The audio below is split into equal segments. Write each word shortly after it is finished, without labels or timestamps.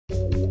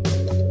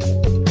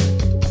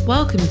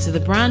Welcome to the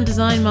Brand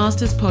Design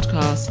Masters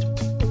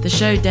podcast, the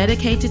show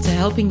dedicated to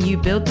helping you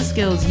build the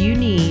skills you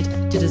need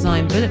to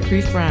design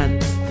bulletproof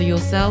brands for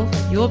yourself,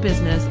 your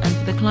business, and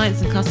for the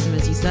clients and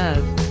customers you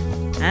serve.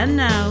 And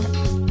now,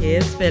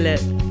 here's Philip.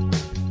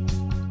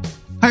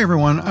 Hi,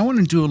 everyone. I want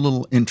to do a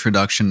little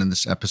introduction in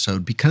this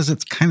episode because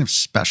it's kind of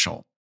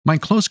special. My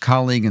close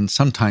colleague and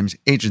sometimes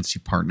agency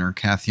partner,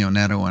 Kathy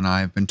Onetto, and I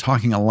have been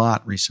talking a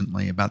lot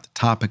recently about the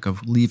topic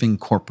of leaving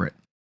corporate.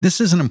 This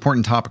is an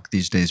important topic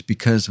these days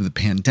because of the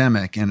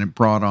pandemic, and it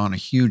brought on a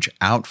huge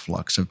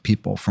outflux of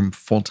people from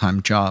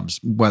full-time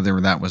jobs,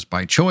 whether that was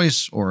by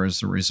choice or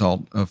as a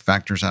result of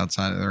factors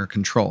outside of their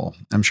control.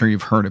 I'm sure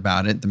you've heard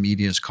about it. The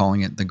media is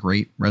calling it the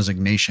Great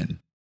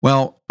Resignation.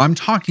 Well, I'm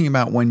talking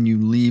about when you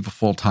leave a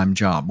full-time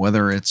job,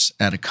 whether it's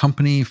at a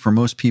company for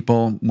most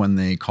people, when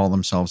they call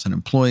themselves an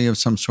employee of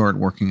some sort,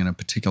 working in a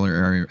particular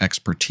area of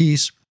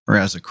expertise, or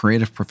as a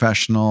creative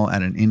professional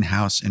at an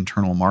in-house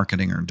internal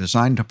marketing or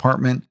design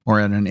department, or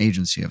at an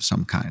agency of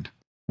some kind.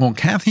 Well,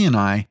 Kathy and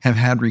I have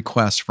had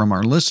requests from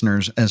our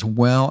listeners as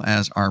well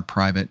as our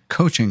private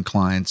coaching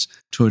clients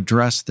to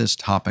address this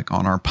topic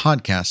on our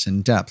podcast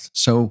in depth.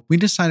 So we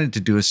decided to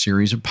do a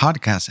series of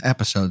podcast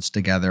episodes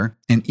together,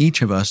 and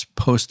each of us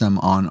post them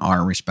on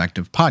our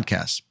respective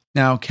podcasts.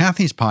 Now,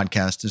 Kathy's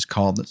podcast is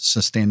called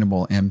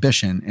Sustainable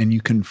Ambition, and you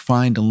can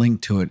find a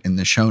link to it in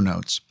the show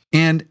notes.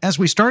 And as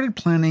we started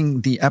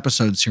planning the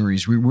episode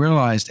series, we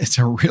realized it's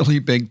a really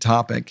big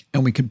topic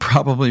and we could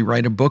probably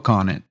write a book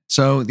on it.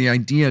 So the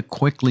idea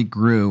quickly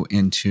grew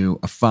into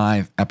a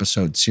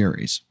 5-episode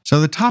series.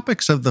 So the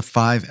topics of the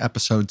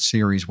 5-episode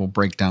series will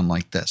break down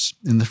like this.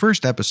 In the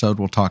first episode,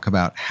 we'll talk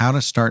about how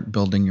to start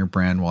building your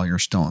brand while you're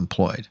still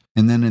employed.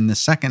 And then in the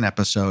second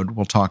episode,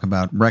 we'll talk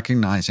about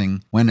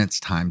recognizing when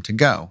it's time to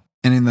go.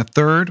 And in the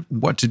third,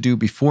 what to do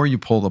before you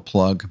pull the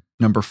plug.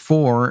 Number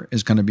 4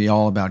 is going to be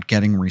all about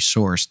getting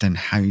resourced and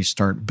how you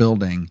start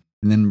building.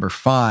 And then number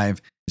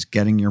 5 is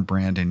getting your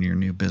brand and your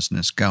new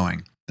business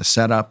going, the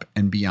setup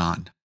and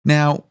beyond.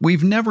 Now,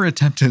 we've never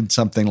attempted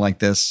something like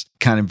this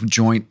kind of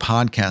joint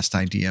podcast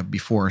idea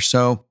before,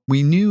 so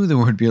we knew there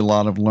would be a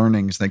lot of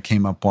learnings that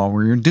came up while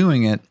we were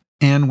doing it.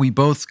 And we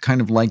both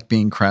kind of like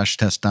being crash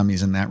test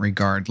dummies in that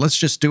regard. Let's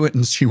just do it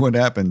and see what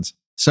happens.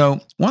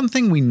 So one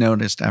thing we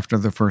noticed after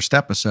the first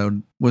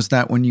episode was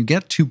that when you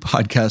get 2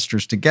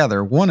 podcasters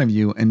together, one of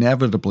you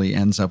inevitably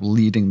ends up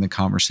leading the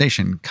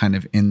conversation kind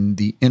of in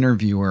the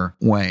interviewer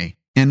way.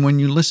 And when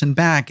you listen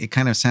back, it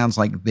kind of sounds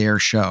like their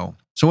show.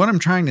 So what I'm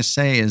trying to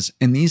say is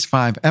in these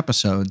 5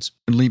 episodes,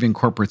 Leaving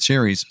Corporate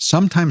series,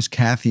 sometimes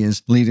Kathy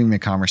is leading the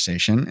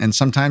conversation and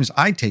sometimes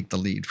I take the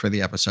lead for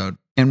the episode.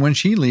 And when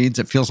she leads,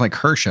 it feels like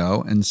her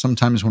show. And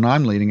sometimes when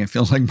I'm leading, it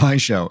feels like my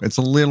show. It's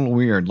a little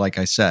weird, like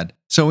I said.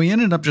 So we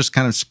ended up just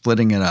kind of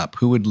splitting it up,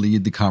 who would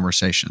lead the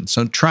conversation.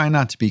 So try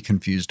not to be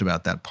confused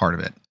about that part of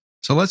it.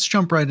 So let's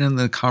jump right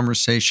into the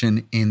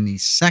conversation in the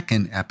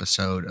second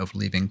episode of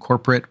Leaving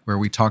Corporate, where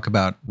we talk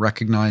about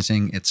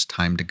recognizing it's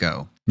time to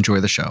go. Enjoy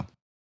the show.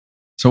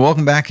 So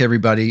welcome back,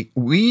 everybody.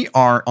 We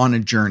are on a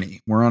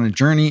journey. We're on a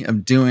journey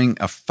of doing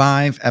a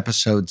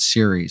 5-episode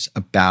series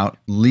about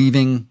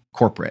leaving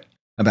corporate,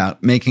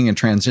 about making a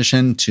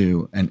transition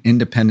to an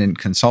independent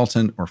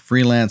consultant or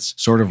freelance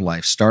sort of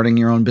life, starting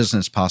your own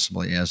business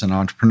possibly as an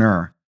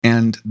entrepreneur,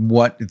 and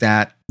what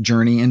that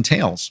journey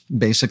entails,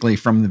 basically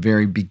from the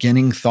very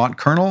beginning thought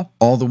kernel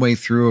all the way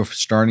through of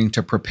starting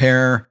to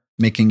prepare,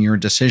 making your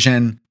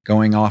decision,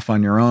 going off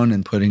on your own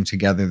and putting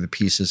together the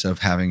pieces of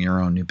having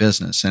your own new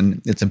business. And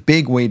it's a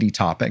big, weighty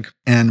topic.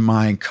 And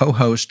my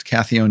co-host,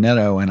 Kathy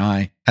Onetto, and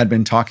I had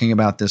been talking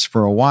about this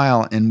for a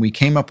while, and we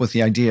came up with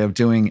the idea of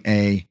doing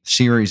a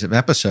series of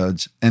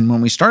episodes. And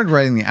when we started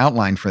writing the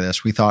outline for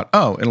this, we thought,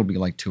 oh, it'll be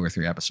like 2 or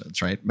 3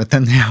 episodes, right? But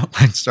then the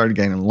outline started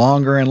getting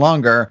longer and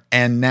longer.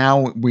 And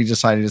now we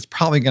decided it's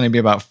probably going to be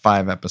about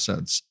 5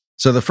 episodes.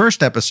 So the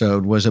first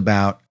episode was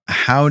about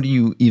how do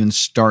you even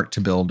start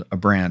to build a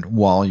brand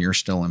while you're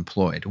still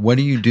employed? What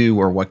do you do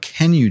or what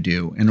can you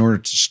do in order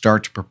to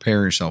start to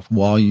prepare yourself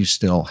while you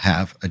still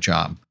have a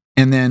job?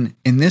 And then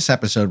in this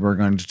episode, we're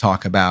going to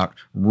talk about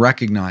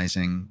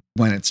recognizing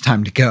when it's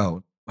time to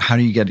go. How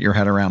do you get your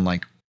head around,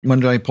 like, when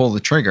do I pull the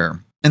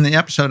trigger? In the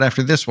episode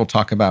after this, we'll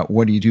talk about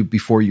what do you do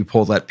before you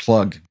pull that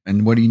plug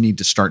and what do you need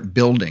to start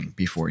building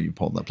before you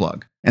pull the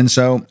plug. And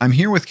so I'm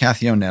here with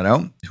Kathy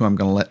Onetto, who I'm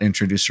going to let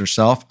introduce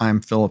herself.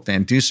 I'm Philip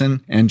Van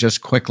Dusen, and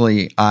just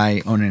quickly,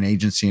 I own an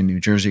agency in New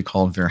Jersey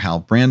called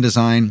Verhaal Brand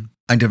Design.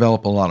 I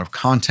develop a lot of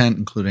content,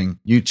 including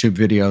YouTube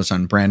videos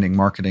on branding,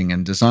 marketing,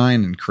 and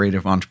design and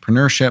creative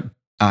entrepreneurship.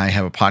 I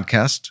have a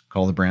podcast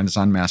called the Brand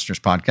Design Masters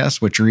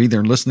Podcast, which you're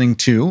either listening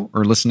to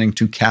or listening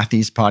to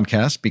Kathy's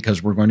podcast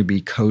because we're going to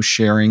be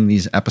co-sharing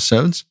these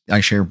episodes.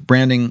 I share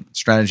branding,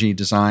 strategy,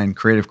 design,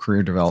 creative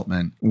career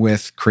development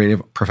with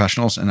creative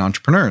professionals and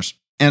entrepreneurs.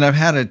 And I've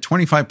had a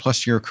 25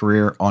 plus year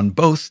career on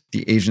both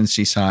the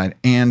agency side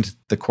and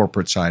the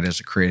corporate side as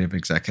a creative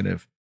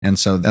executive. And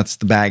so that's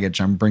the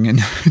baggage I'm bringing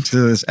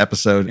to this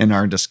episode in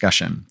our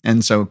discussion.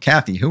 And so,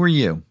 Kathy, who are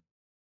you?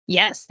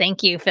 Yes,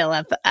 thank you,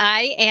 Philip.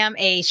 I am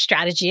a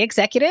strategy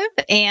executive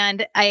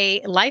and a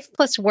life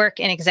plus work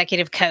and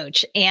executive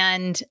coach.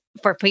 And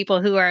for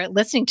people who are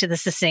listening to the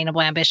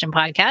Sustainable Ambition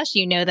podcast,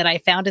 you know that I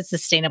founded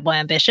Sustainable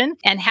Ambition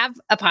and have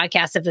a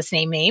podcast of the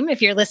same name. If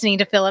you're listening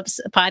to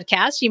Philip's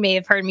podcast, you may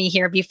have heard me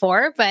here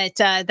before, but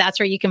that's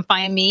where you can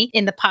find me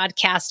in the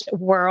podcast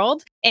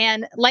world.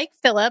 And like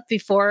Philip,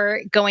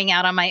 before going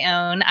out on my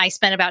own, I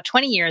spent about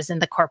 20 years in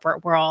the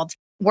corporate world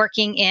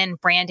working in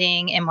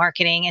branding and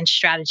marketing and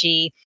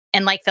strategy.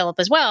 And like Philip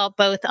as well,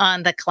 both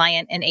on the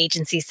client and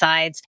agency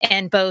sides,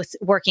 and both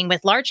working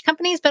with large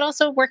companies, but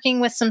also working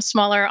with some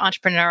smaller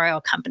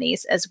entrepreneurial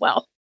companies as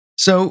well.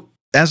 So,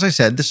 as I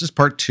said, this is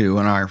part 2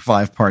 in our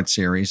 5-part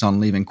series on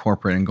leaving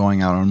corporate and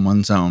going out on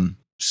one's own.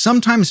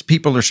 Sometimes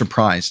people are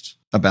surprised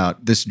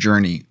about this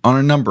journey on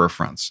a number of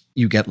fronts.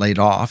 You get laid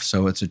off,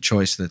 so it's a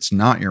choice that's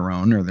not your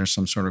own, or there's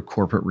some sort of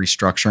corporate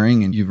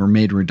restructuring and you were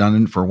made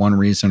redundant for one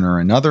reason or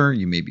another.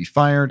 You may be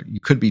fired. You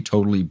could be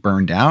totally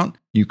burned out.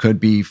 You could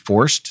be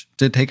forced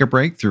to take a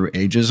break through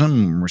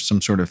ageism or some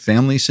sort of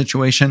family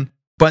situation.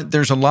 But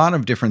there's a lot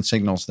of different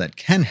signals that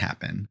can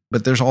happen,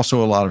 but there's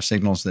also a lot of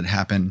signals that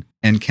happen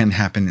and can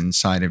happen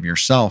inside of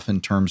yourself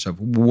in terms of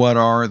what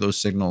are those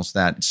signals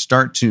that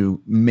start to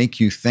make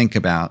you think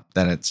about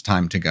that it's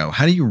time to go.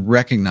 How do you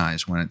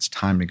recognize when it's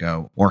time to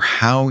go or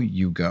how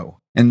you go?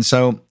 And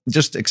so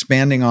just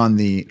expanding on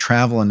the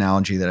travel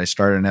analogy that I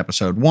started in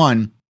episode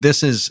 1,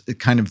 this is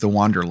kind of the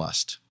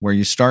wanderlust, where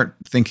you start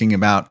thinking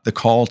about the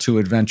call to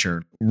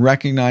adventure,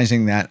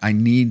 recognizing that I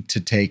need to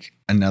take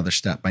another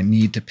step. I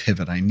need to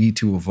pivot. I need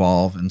to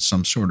evolve in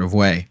some sort of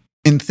way.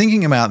 In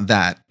thinking about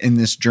that in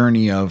this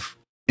journey of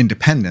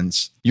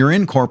independence, you're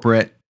in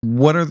corporate.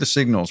 What are the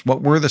signals?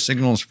 What were the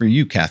signals for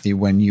you, Kathy,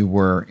 when you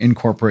were in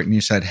corporate and you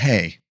said,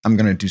 hey, I'm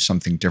going to do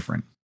something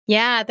different?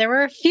 Yeah, there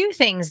were a few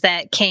things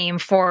that came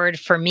forward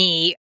for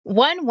me.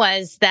 One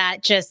was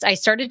that I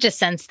started to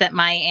sense that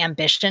my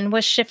ambition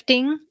was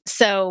shifting.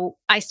 So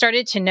I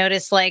started to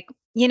notice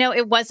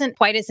it wasn't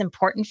quite as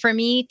important for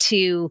me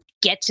to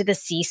get to the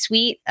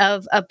C-suite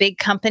of a big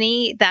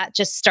company. That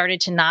just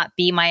started to not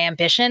be my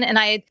ambition. And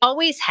I had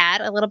always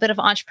had a little bit of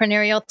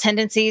entrepreneurial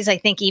tendencies. I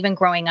think even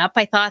growing up,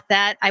 I thought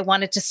that I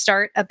wanted to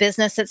start a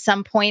business at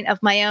some point of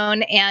my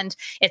own. And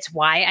it's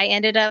why I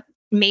ended up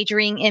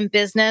majoring in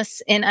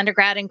business in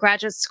undergrad and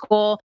graduate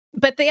school.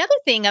 But the other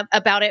thing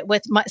about it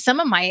with some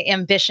of my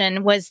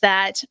ambition was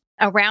that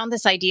around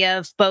this idea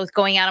of both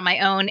going out on my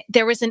own,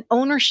 there was an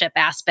ownership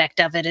aspect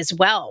of it as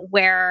well,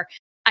 where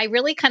I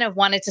really kind of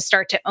wanted to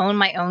start to own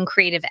my own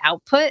creative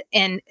output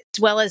and as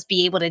well as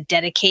be able to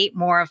dedicate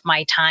more of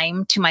my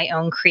time to my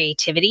own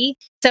creativity.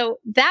 So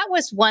that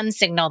was one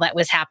signal that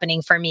was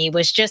happening for me,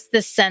 was just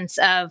this sense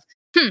of,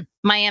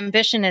 my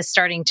ambition is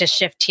starting to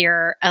shift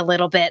here a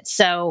little bit.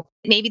 So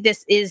maybe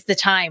this is the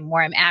time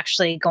where I'm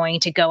actually going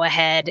to go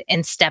ahead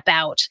and step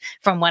out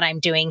from what I'm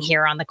doing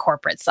here on the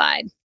corporate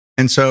side.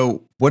 And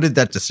so what did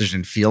that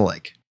decision feel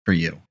like for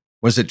you?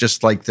 Was it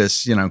just like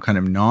this, kind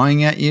of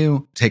gnawing at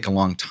you, take a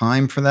long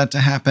time for that to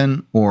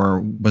happen? Or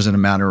was it a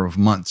matter of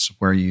months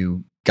where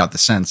you got the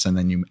sense and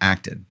then you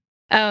acted?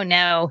 Oh,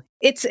 no.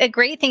 It's a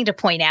great thing to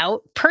point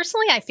out.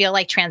 Personally, I feel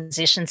like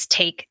transitions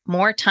take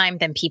more time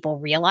than people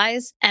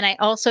realize. And I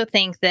also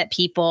think that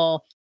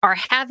people are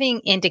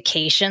having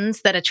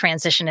indications that a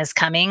transition is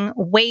coming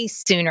way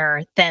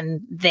sooner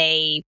than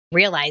they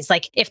realize.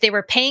 Like if they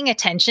were paying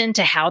attention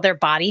to how their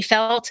body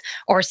felt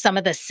or some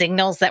of the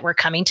signals that were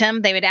coming to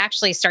them, they would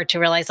actually start to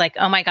realize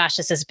oh my gosh,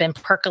 this has been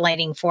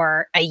percolating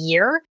for a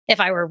year. If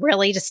I were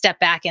really to step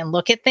back and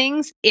look at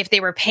things, if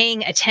they were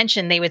paying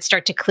attention, they would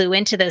start to clue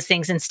into those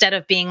things instead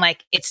of being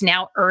it's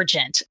now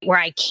urgent where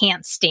I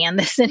can't stand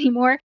this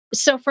anymore.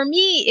 So for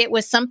me, it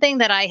was something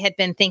that I had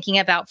been thinking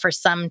about for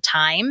some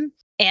time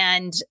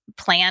and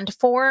planned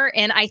for.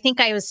 And I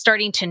think I was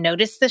starting to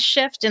notice this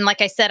shift. And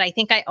like I said, I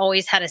think I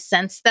always had a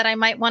sense that I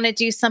might want to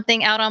do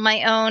something out on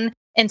my own.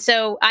 And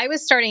so I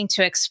was starting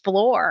to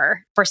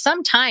explore for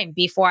some time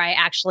before I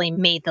actually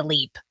made the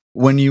leap.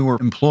 When you were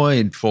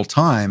employed full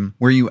time,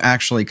 were you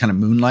actually kind of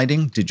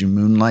moonlighting? Did you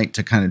moonlight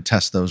to kind of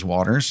test those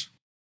waters?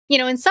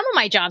 In some of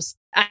my jobs,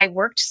 I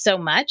worked so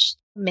much.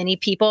 Many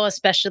people,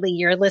 especially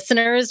your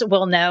listeners,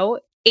 will know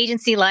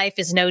agency life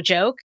is no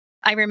joke.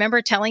 I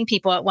remember telling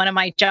people at one of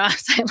my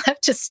jobs, I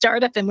left a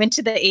startup and went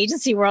to the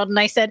agency world. And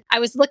I said, I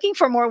was looking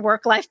for more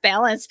work-life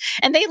balance.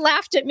 And they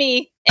laughed at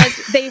me as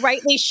they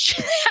rightly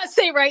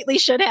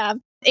should have.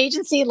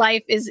 Agency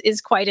life is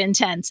quite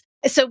intense.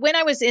 So when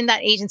I was in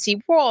that agency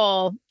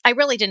role, I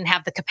really didn't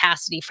have the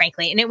capacity,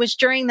 frankly. And it was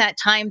during that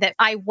time that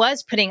I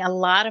was putting a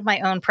lot of my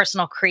own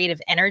personal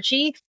creative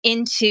energy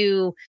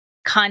into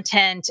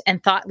content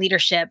and thought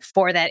leadership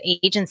for that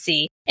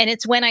agency. And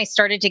it's when I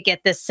started to get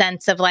this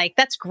sense of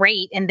that's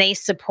great. And they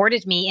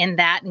supported me in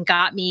that and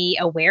got me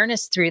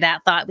awareness through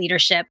that thought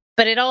leadership.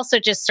 But it also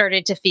just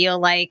started to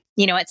feel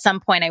at some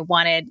point I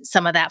wanted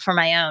some of that for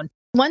my own.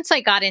 Once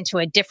I got into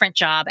a different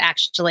job,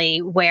 actually,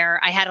 where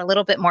I had a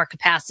little bit more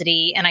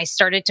capacity and I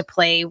started to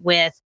play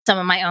with some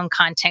of my own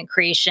content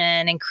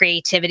creation and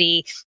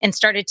creativity and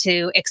started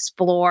to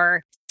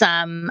explore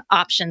some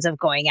options of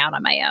going out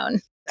on my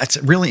own. That's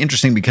really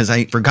interesting because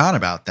I forgot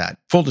about that.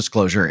 Full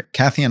disclosure,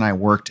 Kathy and I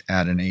worked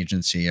at an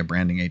agency, a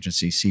branding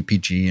agency,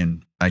 CPG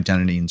and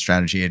identity and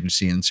strategy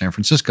agency in San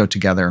Francisco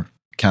together.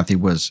 Kathy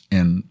was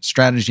in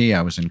strategy,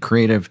 I was in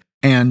creative.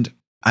 And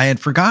I had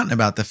forgotten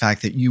about the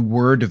fact that you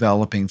were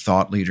developing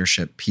thought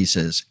leadership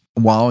pieces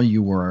while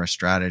you were a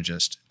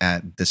strategist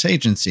at this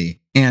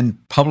agency and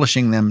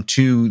publishing them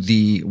to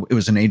it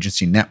was an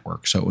agency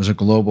network. So it was a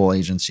global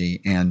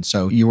agency. And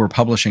so you were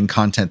publishing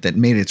content that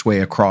made its way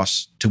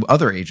across to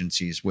other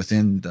agencies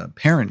within the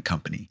parent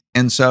company.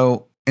 And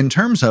so in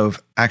terms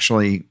of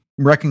actually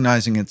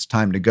recognizing it's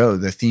time to go,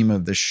 the theme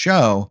of the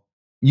show,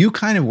 you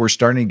kind of were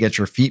starting to get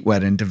your feet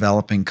wet in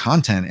developing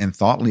content and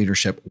thought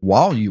leadership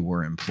while you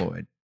were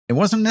employed. It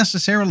wasn't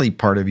necessarily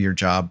part of your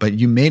job, but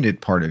you made it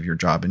part of your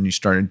job and you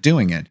started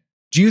doing it.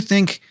 Do you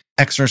think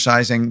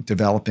exercising,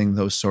 developing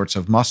those sorts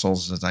of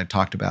muscles, as I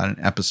talked about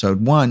in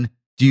episode 1,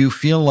 do you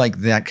feel like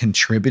that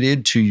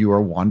contributed to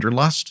your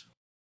wanderlust?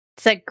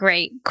 It's a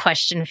great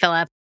question,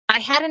 Philip. I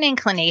had an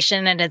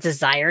inclination and a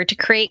desire to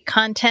create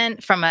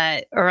content from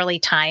an early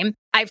time.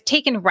 I've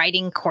taken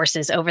writing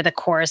courses over the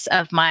course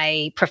of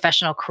my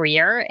professional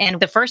career.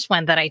 And the first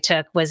one that I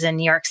took was in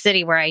New York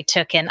City, where I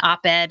took an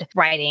op-ed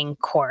writing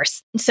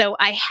course. So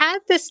I had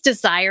this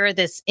desire,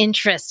 this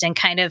interest in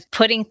kind of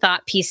putting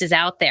thought pieces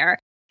out there.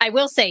 I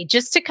will say,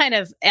 just to kind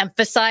of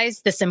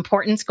emphasize this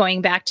importance,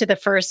 going back to the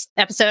first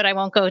episode, I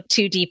won't go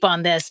too deep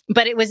on this,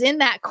 but it was in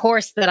that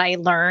course that I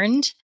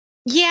learned,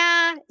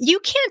 yeah, you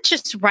can't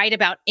just write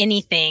about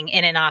anything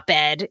in an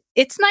op-ed.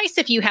 It's nice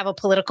if you have a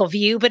political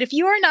view, but if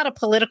you are not a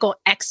political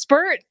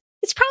expert,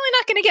 it's probably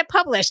not going to get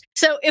published.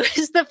 So it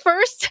was the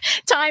first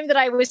time that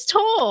I was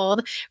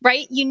told,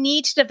 right, you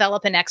need to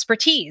develop an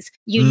expertise.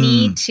 You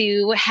need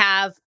to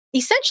have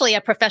essentially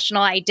a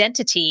professional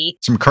identity.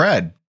 Some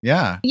cred.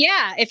 Yeah.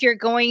 Yeah, if you're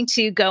going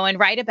to go and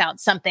write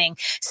about something.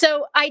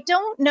 So I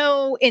don't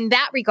know in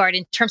that regard,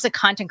 in terms of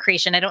content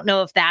creation, I don't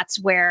know if that's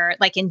where,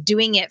 like in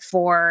doing it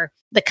for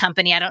the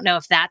company, I don't know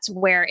if that's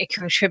where it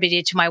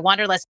contributed to my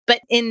wanderlust.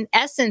 But in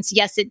essence,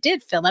 yes, it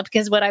did, Philip,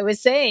 because what I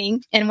was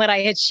saying and what I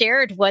had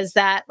shared was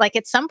that, like,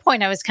 at some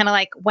point I was kind of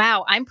like,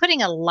 wow, I'm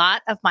putting a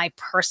lot of my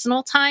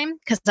personal time,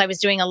 because I was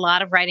doing a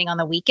lot of writing on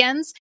the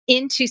weekends,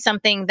 into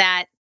something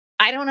that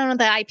I don't own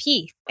the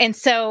IP. And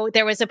so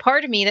there was a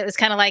part of me that was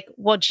kind of like,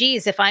 well,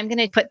 geez, if I'm going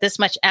to put this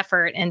much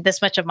effort and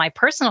this much of my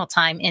personal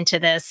time into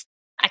this,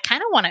 I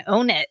kind of want to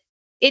own it.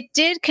 It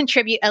did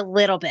contribute a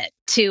little bit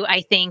to,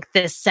 I think,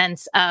 this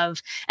sense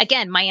of,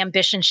 again, my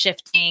ambition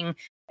shifting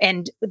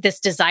and this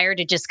desire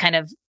to just kind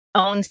of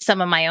own some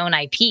of my own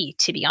IP,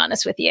 to be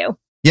honest with you.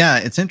 Yeah,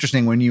 it's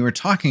interesting. When you were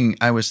talking,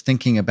 I was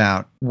thinking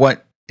about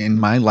what in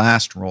my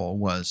last role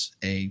was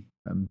a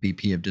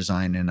VP of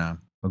design in a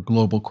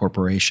global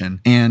corporation.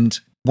 And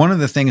one of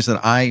the things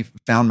that I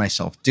found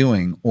myself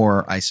doing,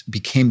 or I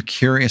became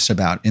curious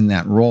about in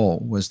that role,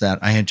 was that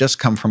I had just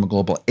come from a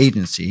global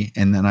agency,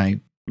 and then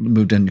I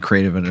moved into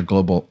creative at a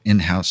global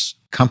in-house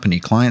company,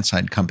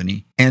 client-side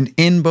company. And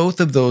in both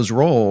of those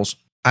roles,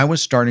 I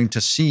was starting to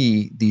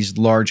see these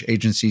large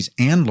agencies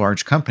and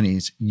large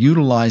companies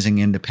utilizing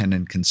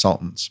independent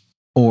consultants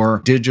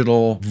or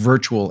digital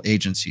virtual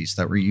agencies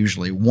that were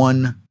usually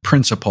one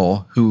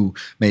principal who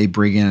may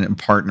bring in a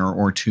partner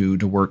or two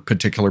to work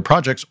particular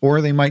projects,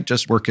 or they might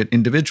just work it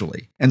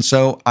individually. And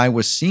so I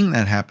was seeing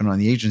that happen on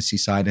the agency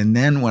side. And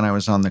then when I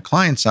was on the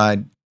client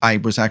side, I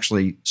was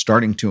actually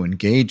starting to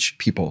engage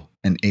people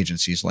and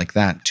agencies like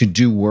that to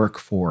do work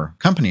for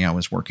company I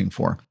was working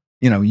for.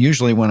 You know,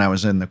 usually when I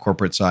was in the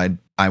corporate side,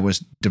 I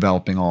was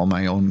developing all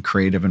my own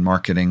creative and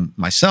marketing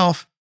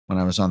myself. When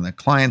I was on the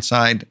client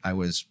side, I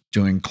was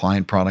doing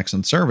client products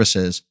and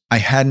services. I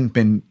hadn't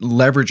been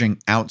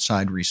leveraging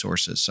outside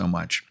resources so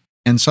much.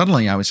 And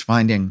suddenly I was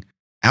finding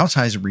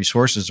outside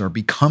resources are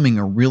becoming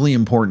a really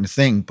important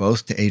thing,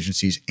 both to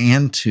agencies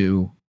and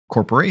to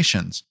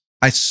corporations.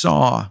 I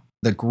saw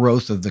the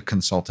growth of the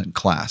consultant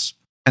class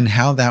and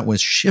how that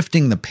was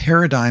shifting the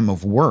paradigm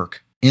of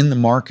work in the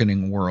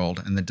marketing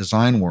world and the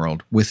design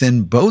world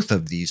within both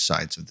of these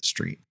sides of the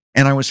street.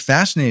 And I was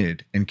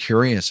fascinated and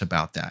curious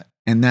about that.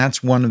 And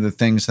that's one of the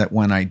things that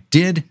when I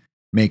did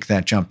make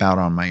that jump out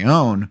on my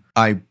own,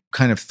 I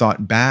kind of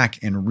thought back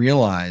and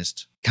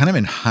realized, kind of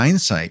in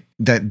hindsight,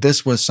 that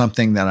this was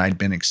something that I'd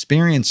been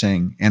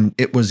experiencing and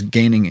it was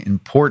gaining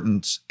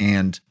importance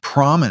and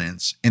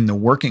prominence in the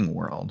working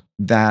world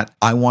that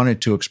I wanted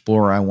to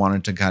explore, I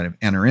wanted to kind of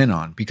enter in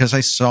on, because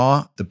I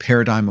saw the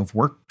paradigm of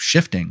work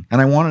shifting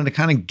and I wanted to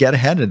kind of get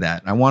ahead of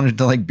that. I wanted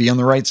to be on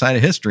the right side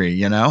of history,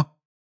 you know?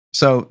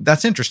 So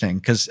that's interesting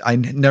because I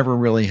never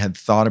really had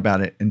thought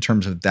about it in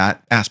terms of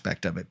that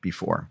aspect of it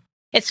before.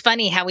 It's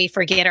funny how we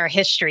forget our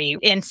history.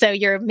 And so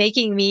you're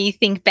making me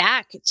think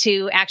back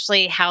to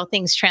actually how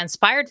things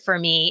transpired for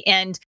me.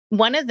 And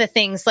one of the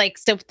things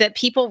so that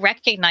people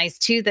recognize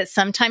too, that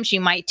sometimes you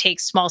might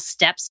take small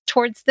steps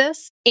towards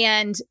this.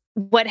 And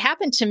what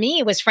happened to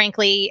me was,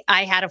 frankly,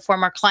 I had a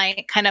former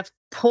client kind of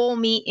pull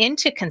me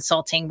into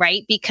consulting,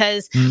 right?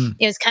 Because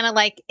it was kind of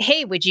like,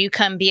 hey, would you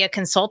come be a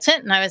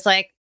consultant? And I was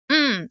like,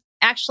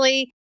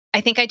 actually,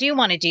 I think I do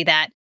want to do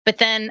that. But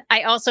then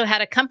I also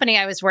had a company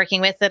I was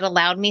working with that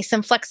allowed me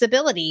some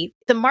flexibility.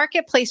 The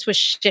marketplace was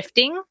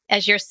shifting,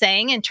 as you're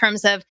saying, in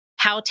terms of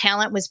how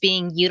talent was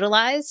being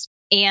utilized,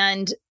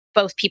 and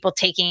both people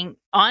taking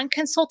on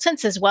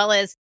consultants as well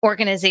as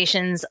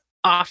organizations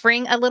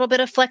offering a little bit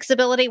of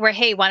flexibility where,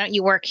 hey, why don't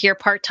you work here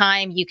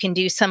part-time? You can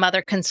do some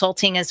other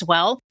consulting as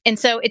well. And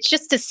so it's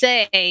just to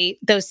say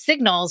those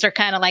signals are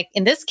kind of like,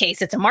 in this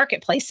case, it's a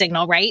marketplace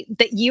signal, right?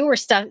 That you were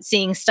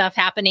seeing stuff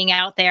happening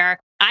out there.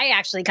 I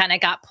actually kind of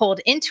got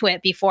pulled into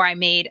it before I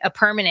made a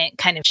permanent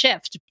kind of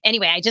shift.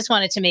 Anyway, I just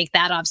wanted to make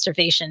that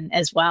observation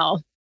as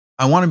well.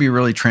 I want to be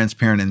really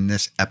transparent in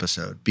this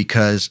episode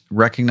because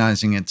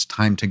recognizing it's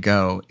time to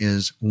go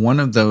is one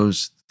of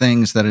those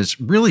things that is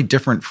really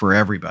different for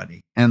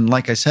everybody. And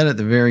like I said at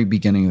the very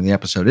beginning of the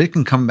episode, it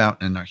can come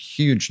about in a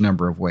huge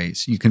number of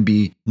ways. You can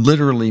be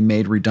literally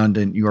made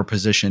redundant, your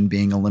position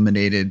being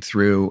eliminated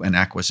through an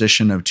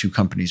acquisition of two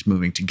companies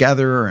moving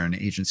together or an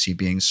agency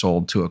being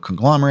sold to a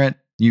conglomerate.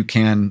 You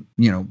can,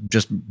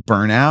 just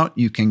burn out.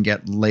 You can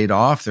get laid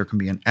off. There can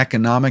be an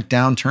economic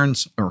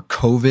downturn or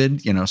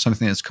COVID,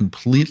 something that's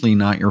completely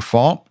not your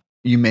fault.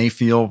 You may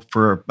feel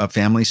for a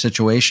family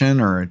situation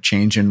or a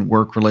change in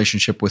work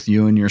relationship with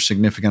you and your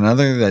significant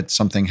other that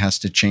something has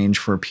to change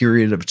for a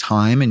period of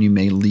time and you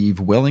may leave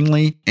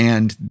willingly.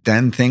 And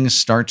then things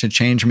start to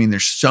change. I mean,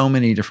 there's so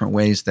many different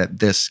ways that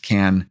this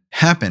can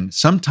happen.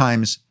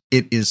 Sometimes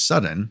it is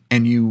sudden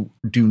and you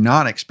do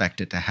not expect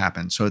it to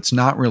happen. So it's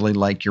not really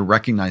like you're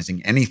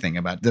recognizing anything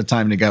about the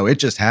time to go. It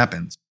just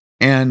happens.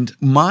 And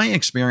my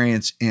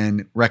experience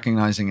in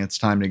recognizing it's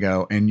time to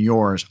go and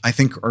yours, I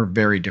think, are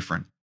very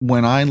different.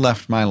 When I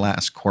left my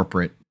last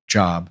corporate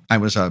job, I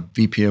was a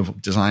VP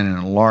of design in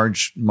a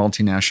large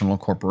multinational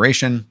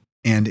corporation,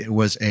 and it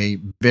was a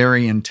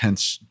very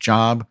intense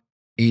job.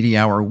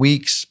 80-hour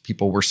weeks.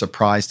 People were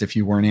surprised if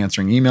you weren't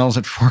answering emails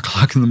at 4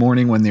 o'clock in the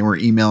morning when they were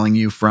emailing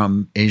you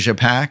from Asia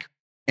Pac.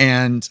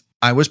 And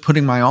I was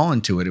putting my all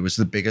into it. It was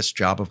the biggest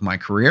job of my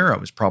career. I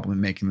was probably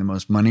making the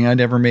most money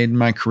I'd ever made in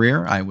my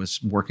career. I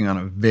was working on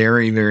a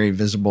very, very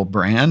visible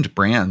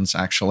brands,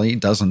 actually,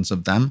 dozens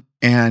of them.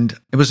 And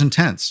it was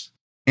intense.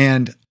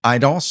 And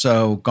I'd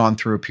also gone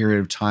through a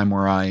period of time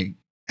where I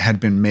had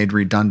been made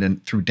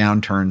redundant through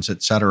downturns,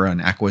 et cetera,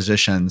 and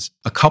acquisitions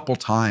a couple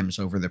times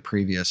over the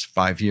previous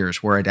 5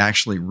 years where I'd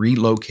actually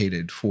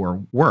relocated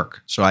for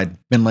work. So I'd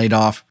been laid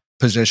off,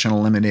 position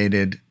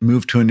eliminated,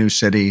 moved to a new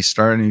city,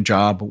 started a new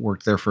job,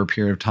 worked there for a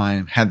period of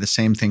time, had the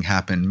same thing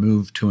happen,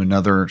 moved to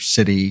another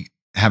city,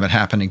 have it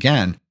happen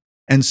again.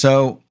 And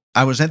so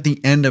I was at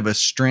the end of a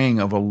string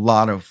of a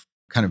lot of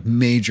kind of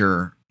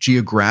major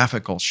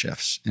geographical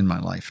shifts in my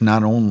life,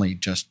 not only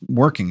just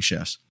working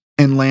shifts,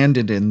 and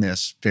landed in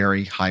this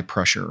very high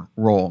pressure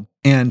role.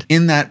 And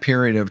in that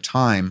period of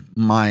time,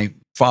 my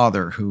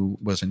father, who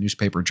was a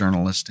newspaper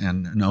journalist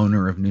and an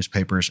owner of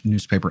newspapers,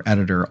 newspaper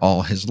editor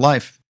all his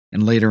life,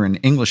 and later an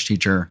English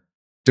teacher,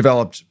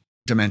 developed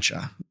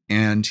dementia.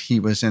 And he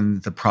was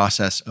in the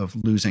process of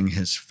losing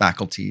his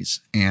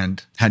faculties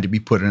and had to be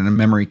put in a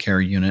memory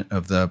care unit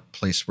of the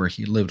place where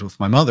he lived with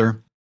my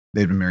mother.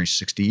 They'd been married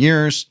 60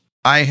 years.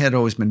 I had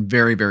always been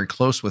very, very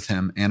close with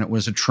him, and it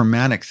was a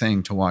traumatic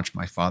thing to watch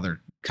my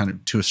father kind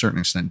of, to a certain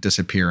extent,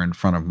 disappear in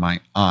front of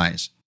my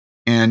eyes.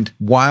 And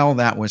while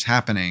that was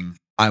happening,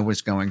 I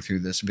was going through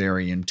this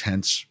very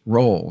intense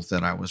role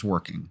that I was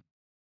working.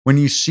 When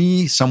you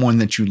see someone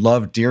that you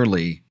love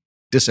dearly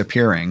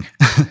disappearing,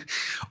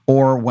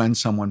 or when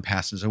someone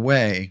passes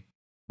away,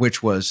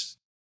 which was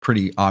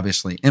pretty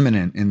obviously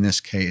imminent in this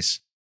case,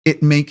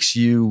 it makes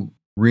you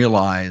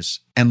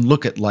realize and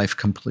look at life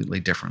completely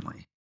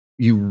differently.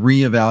 You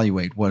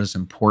reevaluate what is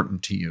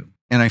important to you.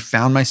 And I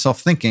found myself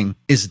thinking,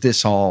 is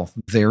this all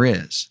there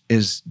is?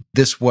 Is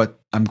this what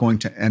I'm going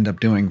to end up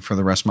doing for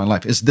the rest of my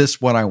life? Is this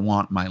what I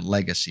want my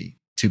legacy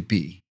to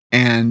be?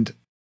 And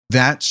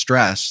that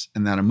stress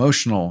and that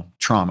emotional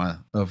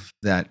trauma of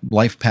that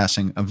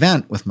life-passing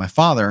event with my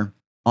father,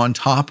 on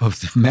top of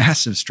the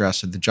massive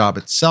stress of the job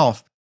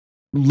itself,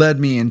 led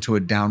me into a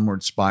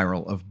downward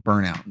spiral of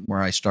burnout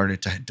where I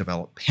started to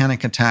develop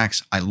panic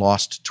attacks. I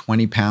lost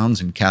 20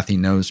 pounds, and Kathy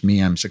knows me.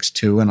 I'm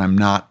 6'2", and I'm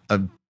not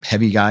a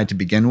heavy guy to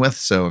begin with.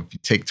 So if you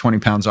take 20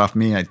 pounds off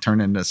me, I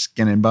turn into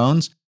skin and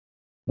bones.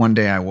 One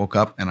day I woke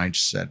up and I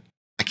just said,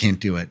 I can't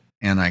do it.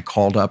 And I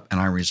called up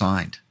and I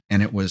resigned.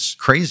 And it was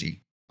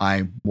crazy.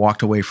 I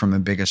walked away from the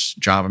biggest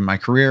job in my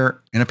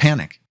career in a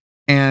panic.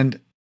 And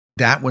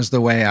that was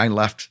the way I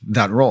left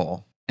that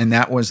role. And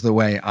that was the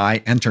way I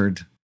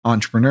entered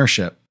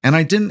entrepreneurship. And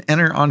I didn't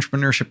enter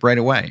entrepreneurship right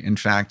away. In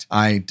fact,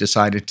 I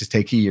decided to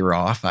take a year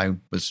off. I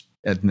was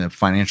in the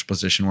financial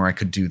position where I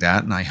could do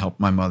that. And I helped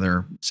my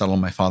mother settle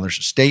my father's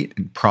estate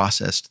and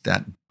processed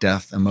that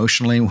death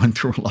emotionally, went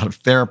through a lot of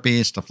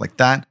therapy, stuff like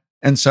that.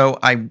 And so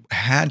I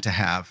had to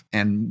have,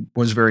 and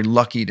was very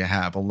lucky to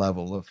have, a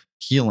level of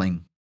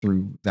healing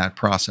through that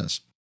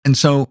process. And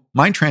so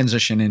my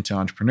transition into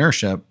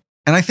entrepreneurship,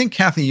 and I think,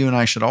 Kathy, you and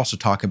I should also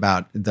talk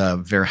about the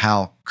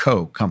Verhaal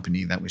Co.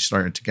 company that we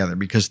started together,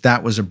 because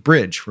that was a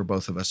bridge for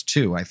both of us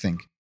too, I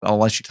think. I'll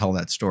let you tell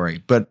that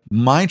story. But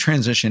my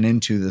transition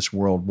into this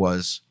world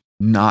was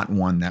not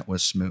one that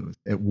was smooth.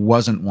 It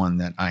wasn't one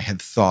that I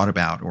had thought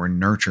about or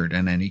nurtured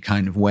in any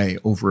kind of way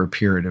over a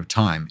period of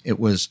time. It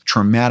was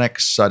traumatic,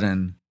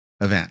 sudden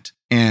event.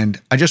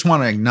 And I just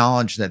want to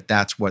acknowledge that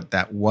that's what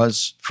that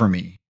was for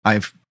me.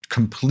 I've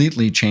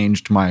completely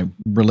changed my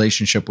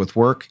relationship with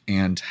work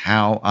and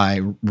how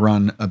I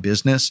run a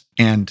business.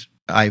 And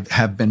I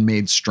have been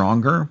made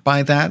stronger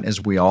by that,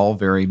 as we all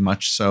very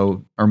much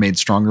so are made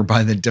stronger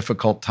by the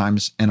difficult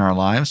times in our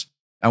lives.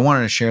 I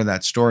wanted to share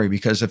that story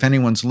because if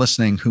anyone's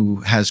listening who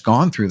has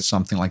gone through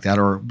something like that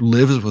or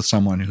lives with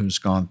someone who's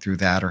gone through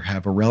that or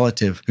have a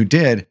relative who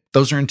did,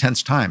 those are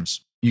intense times.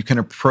 You can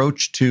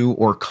approach to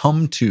or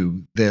come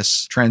to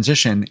this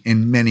transition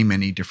in many,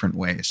 many different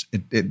ways.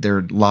 There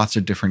are lots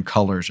of different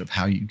colors of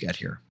how you get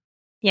here.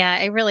 Yeah,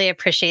 I really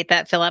appreciate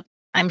that, Philip.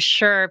 I'm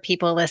sure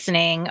people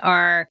listening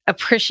are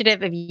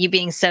appreciative of you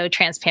being so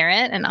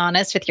transparent and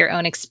honest with your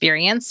own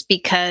experience,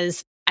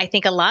 because I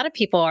think a lot of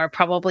people are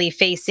probably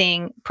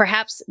facing,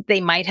 perhaps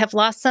they might have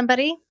lost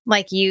somebody,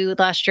 like you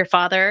lost your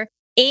father.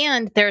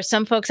 And there are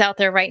some folks out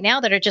there right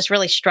now that are just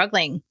really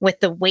struggling with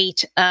the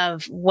weight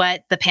of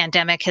what the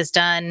pandemic has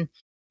done.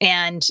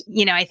 And,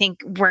 I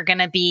think we're going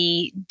to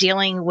be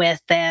dealing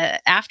with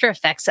the after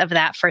effects of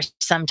that for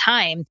some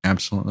time.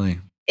 Absolutely.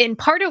 And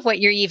part of what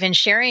you're even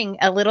sharing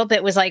a little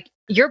bit was like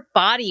your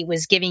body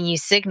was giving you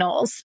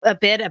signals a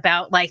bit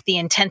about like the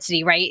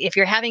intensity, right? If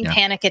you're having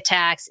panic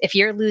attacks, if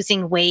you're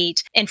losing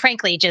weight, and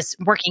frankly, just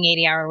working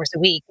 80 hours a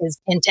week is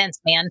intense,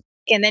 man.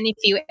 And then if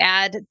you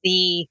add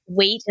the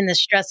weight and the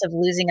stress of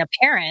losing a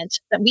parent,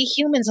 that we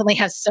humans only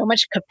have so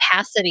much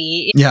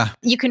capacity.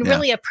 You can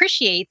really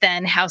appreciate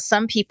then how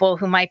some people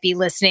who might be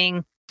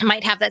listening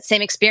might have that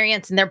same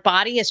experience and their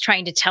body is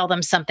trying to tell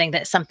them something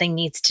that something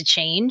needs to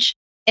change.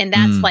 And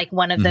that's like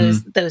one of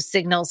those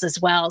signals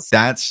as well. So,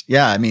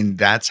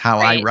 that's how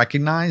I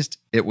recognized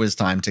it was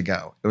time to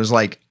go. It was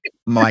like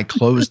my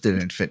clothes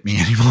didn't fit me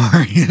anymore.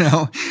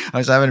 I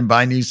was having to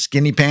buy new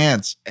skinny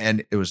pants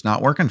and it was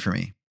not working for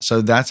me.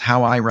 So that's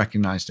how I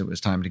recognized it was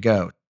time to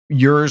go.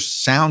 Yours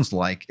sounds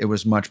like it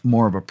was much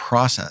more of a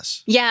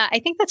process. Yeah, I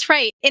think that's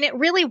right. And it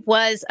really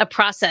was a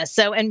process.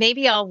 So, and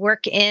maybe I'll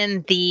work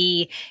in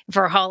the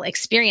Verhaal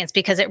experience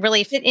because it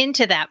really fit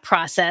into that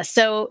process.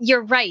 So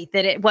you're right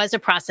that it was a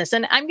process.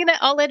 And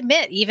I'll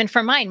admit, even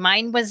for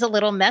mine was a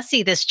little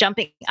messy,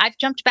 I've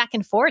jumped back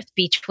and forth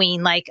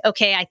between like,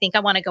 okay, I think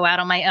I want to go out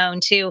on my own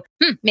to,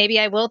 maybe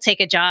I will take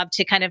a job,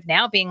 to kind of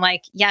now being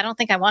like, yeah, I don't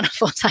think I want a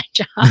full-time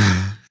job.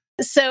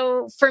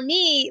 So for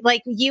me,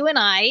 like you and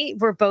I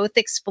were both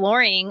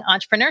exploring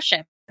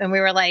entrepreneurship and we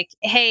were like,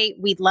 hey,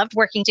 we loved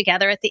working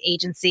together at the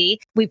agency.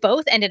 We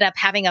both ended up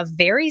having a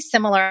very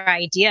similar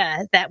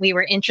idea that we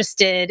were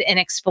interested in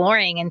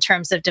exploring in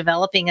terms of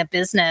developing a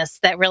business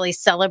that really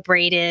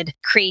celebrated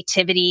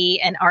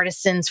creativity and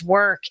artisans'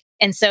 work.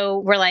 And so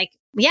we're like,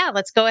 yeah,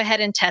 let's go ahead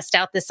and test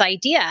out this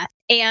idea.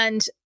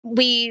 And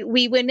we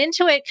went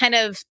into it kind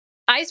of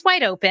eyes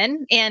wide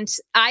open. And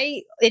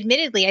I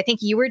think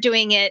you were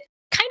doing it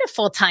kind of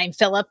full-time,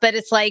 Philip, but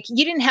it's like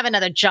you didn't have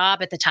another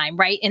job at the time,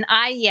 right? And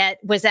I yet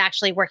was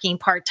actually working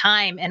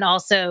part-time and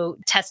also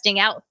testing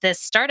out this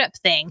startup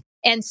thing.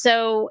 And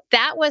so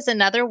that was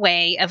another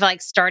way of like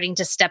starting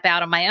to step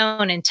out on my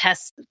own and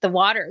test the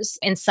waters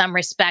in some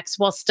respects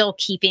while still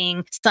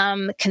keeping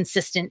some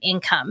consistent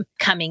income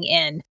coming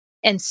in.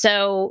 And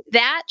so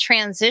that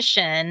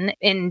transition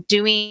in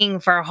doing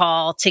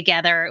Verhaal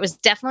together, it was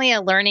definitely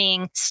a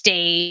learning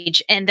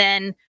stage. And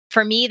then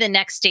for me, the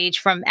next stage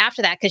from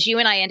after that, because you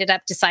and I ended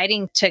up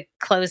deciding to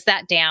close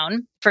that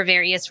down for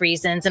various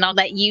reasons. And I'll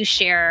let you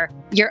share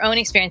your own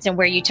experience and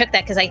where you took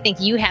that, because I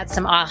think you had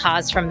some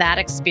ahas from that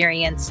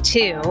experience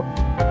too.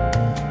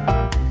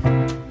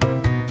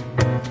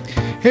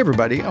 Hey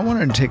everybody, I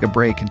wanted to take a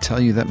break and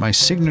tell you that my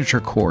signature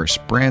course,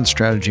 Brand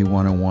Strategy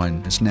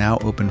 101, is now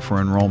open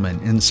for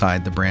enrollment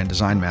inside the Brand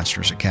Design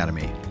Masters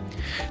Academy.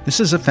 This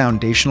is a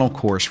foundational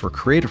course for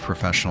creative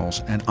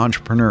professionals and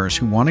entrepreneurs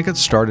who want to get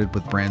started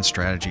with brand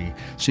strategy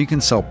so you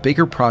can sell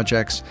bigger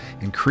projects,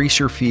 increase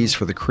your fees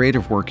for the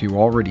creative work you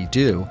already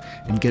do,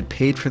 and get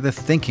paid for the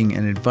thinking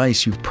and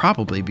advice you've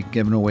probably been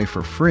given away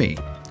for free.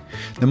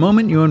 The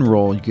moment you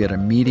enroll, you get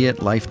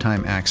immediate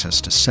lifetime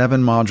access to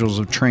 7 modules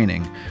of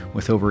training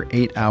with over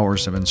 8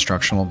 hours of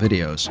instructional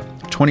videos,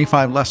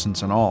 25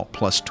 lessons in all,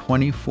 plus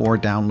 24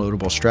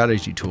 downloadable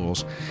strategy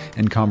tools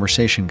and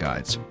conversation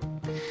guides.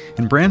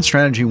 In Brand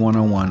Strategy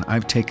 101,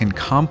 I've taken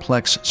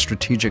complex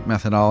strategic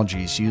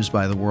methodologies used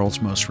by the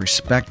world's most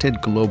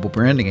respected global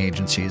branding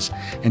agencies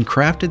and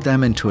crafted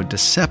them into a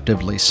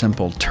deceptively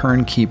simple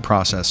turnkey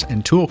process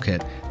and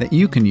toolkit that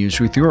you can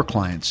use with your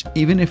clients,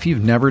 even if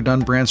you've never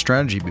done brand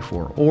strategy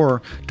before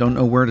or don't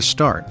know where to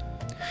start.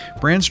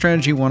 Brand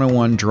Strategy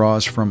 101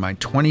 draws from my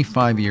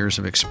 25 years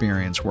of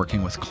experience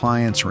working with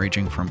clients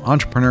ranging from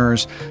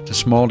entrepreneurs to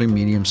small to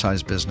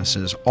medium-sized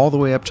businesses all the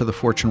way up to the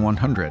Fortune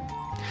 100.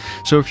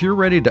 So if you're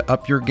ready to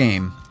up your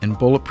game and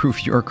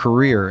bulletproof your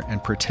career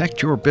and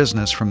protect your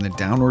business from the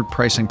downward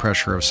pricing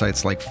pressure of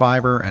sites like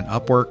Fiverr and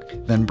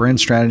Upwork, then Brand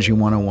Strategy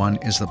 101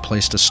 is the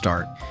place to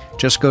start.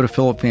 Just go to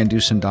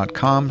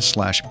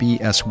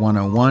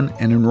philipvandusen.com/BS101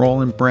 and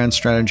enroll in Brand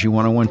Strategy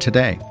 101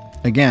 today.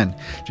 Again,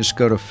 just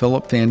go to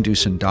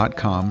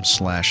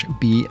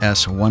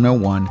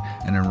philipvandusen.com/BS101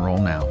 and enroll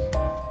now.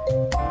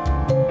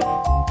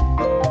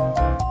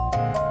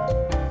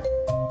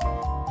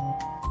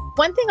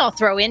 One thing I'll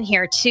throw in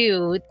here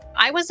too,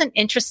 I wasn't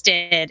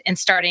interested in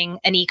starting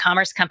an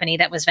e-commerce company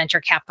that was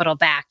venture capital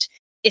backed.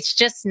 It's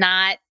just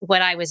not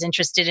what I was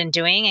interested in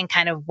doing and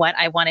kind of what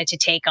I wanted to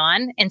take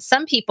on. And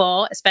some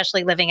people,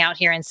 especially living out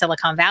here in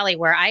Silicon Valley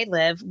where I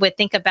live, would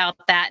think about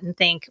that and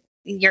think,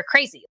 you're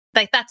crazy.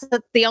 Like that's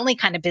the only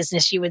kind of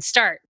business you would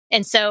start.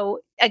 And so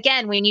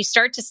again, when you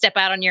start to step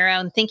out on your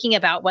own, thinking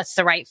about what's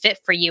the right fit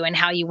for you and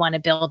how you want to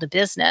build a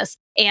business.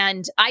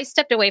 And I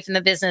stepped away from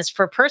the business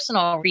for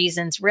personal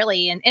reasons,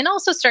 really, and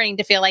also starting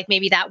to feel like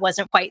maybe that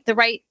wasn't quite the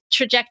right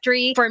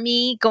trajectory for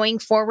me going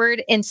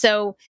forward. And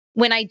so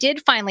when I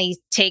did finally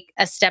take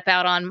a step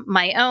out on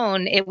my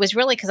own, it was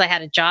really because I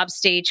had a job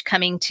stage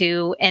coming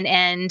to an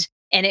end,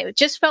 and it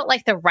just felt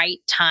like the right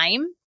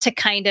time to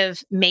kind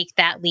of make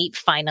that leap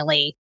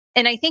finally.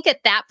 And I think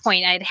at that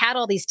point, I'd had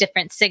all these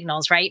different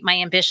signals, right? My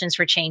ambitions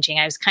were changing.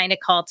 I was kind of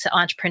called to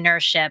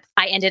entrepreneurship.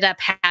 I ended up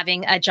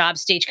having a job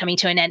stage coming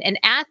to an end. And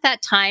at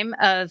that time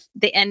of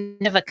the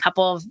end of a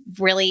couple of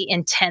really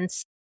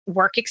intense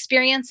work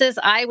experiences,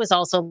 I was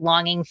also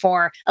longing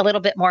for a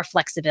little bit more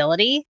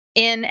flexibility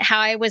in how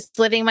I was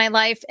living my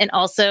life, and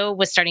also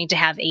was starting to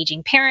have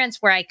aging parents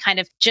where I kind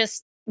of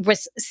just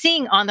was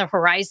seeing on the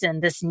horizon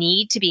this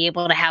need to be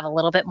able to have a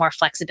little bit more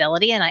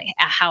flexibility and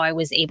how I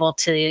was able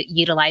to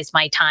utilize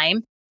my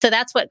time. So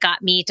that's what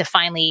got me to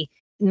finally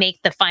make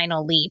the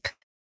final leap.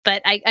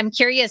 But I'm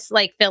curious,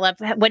 like, Philip,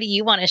 what do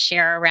you want to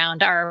share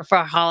around our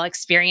Verhaal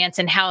experience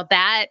and how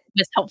that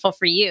was helpful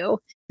for you?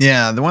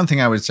 Yeah, the one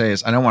thing I would say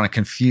is I don't want to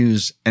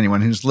confuse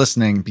anyone who's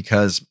listening,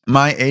 because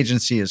my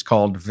agency is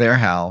called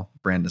Verhaal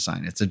Brand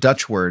Design. It's a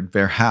Dutch word,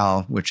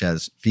 Verhaal, which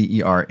has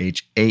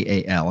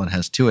Verhaal. It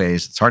has two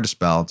A's. It's hard to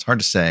spell. It's hard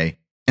to say.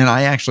 And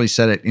I actually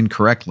said it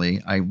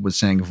incorrectly. I was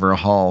saying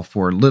Verhaal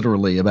for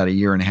literally about a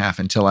year and a half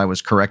until I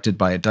was corrected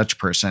by a Dutch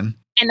person.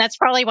 And that's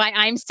probably why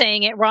I'm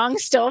saying it wrong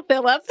still,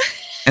 Philip.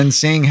 And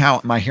seeing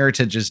how my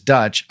heritage is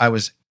Dutch, I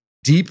was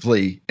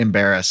deeply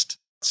embarrassed.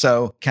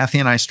 So Kathy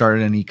and I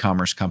started an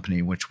e-commerce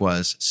company, which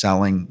was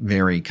selling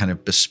very kind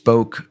of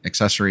bespoke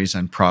accessories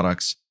and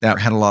products that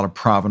had a lot of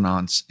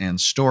provenance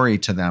and story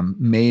to them,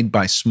 made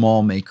by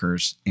small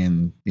makers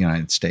in the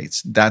United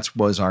States. That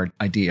was our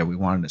idea. We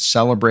wanted to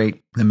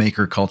celebrate the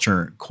maker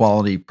culture,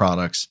 quality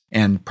products,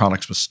 and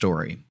products with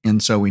story.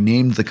 And so we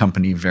named the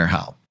company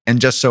Verhaal.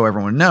 And just so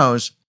everyone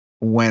knows,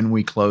 when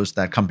we closed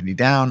that company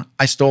down,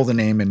 I stole the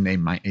name and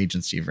named my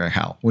agency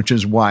Verhaal, which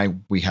is why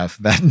we have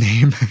that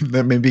name.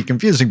 That may be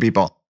confusing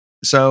people.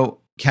 So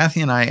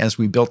Kathy and I, as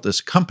we built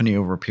this company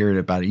over a period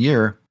of about a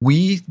year,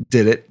 we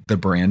did it the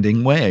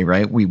branding way,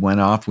 right? We went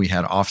off, we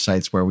had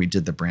offsites where we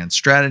did the brand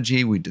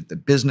strategy, we did the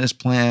business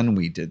plan,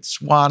 we did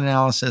SWOT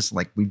analysis,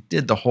 like we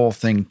did the whole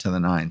thing to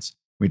the nines.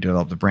 We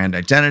developed the brand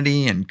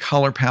identity and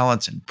color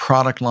palettes and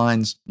product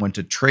lines, went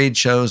to trade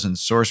shows and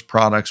sourced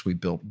products. We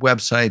built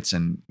websites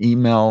and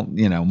email,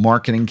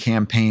 marketing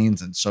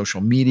campaigns and social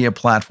media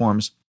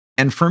platforms.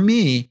 And for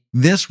me,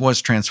 this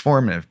was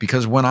transformative,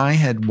 because when I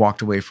had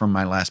walked away from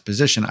my last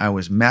position, I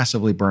was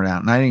massively burnt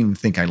out and I didn't even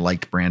think I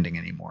liked branding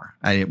anymore.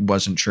 I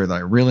wasn't sure that I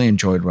really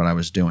enjoyed what I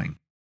was doing.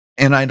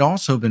 And I'd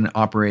also been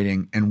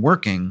operating and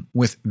working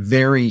with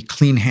very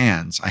clean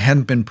hands. I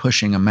hadn't been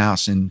pushing a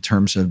mouse in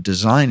terms of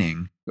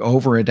designing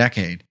over a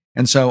decade.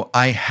 And so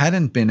I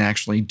hadn't been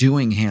actually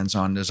doing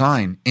hands-on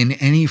design in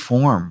any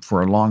form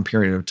for a long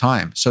period of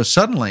time. So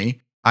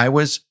suddenly I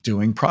was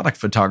doing product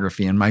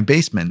photography in my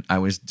basement. I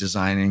was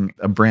designing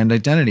a brand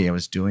identity. I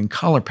was doing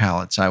color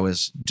palettes. I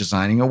was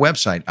designing a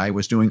website. I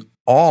was doing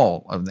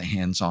all of the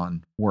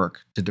hands-on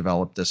work to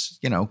develop this,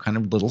 kind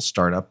of little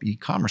startup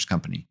e-commerce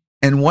company.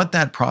 And what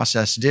that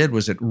process did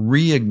was it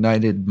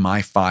reignited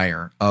my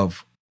fire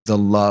of the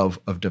love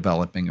of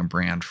developing a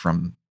brand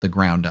from the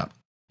ground up.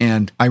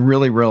 And I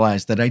really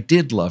realized that I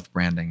did love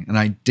branding and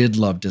I did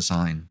love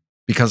design,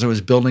 because I was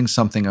building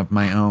something of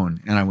my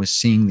own and I was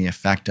seeing the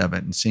effect of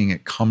it and seeing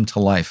it come to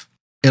life.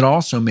 It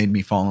also made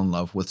me fall in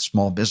love with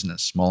small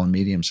business, small and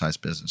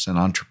medium-sized business, and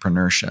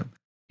entrepreneurship,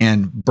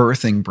 and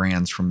birthing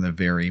brands from the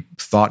very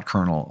thought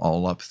kernel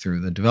all up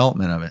through the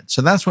development of it.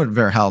 So that's what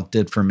Verhaal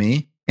did for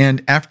me.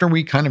 And after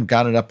we kind of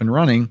got it up and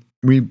running,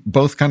 we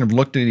both kind of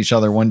looked at each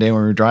other one day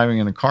when we were driving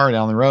in a car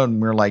down the road,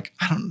 and we were like,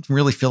 I don't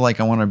really feel like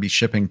I want to be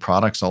shipping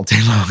products all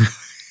day long.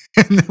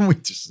 And then we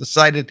just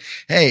decided,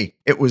 hey,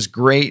 it was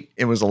great.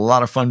 It was a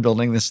lot of fun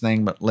building this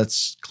thing, but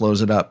let's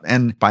close it up.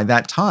 And by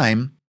that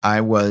time,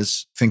 I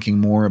was thinking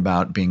more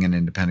about being an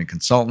independent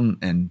consultant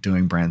and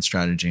doing brand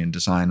strategy and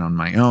design on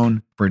my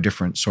own for a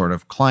different sort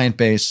of client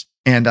base.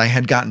 And I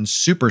had gotten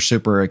super,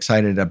 super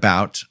excited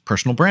about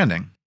personal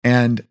branding.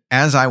 And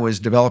as I was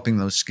developing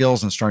those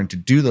skills and starting to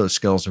do those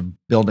skills of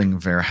building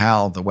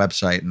Verhal, the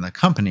website and the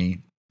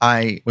company,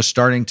 I was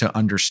starting to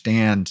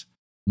understand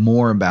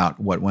more about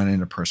what went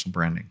into personal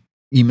branding,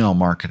 email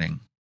marketing,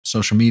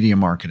 social media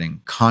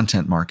marketing,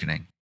 content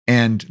marketing.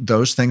 And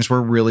those things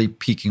were really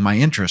piquing my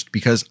interest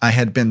because I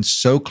had been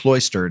so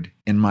cloistered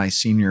in my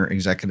senior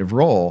executive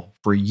role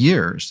for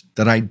years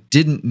that I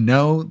didn't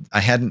know, I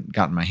hadn't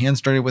gotten my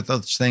hands dirty with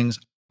those things.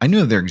 I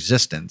knew of their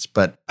existence,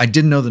 but I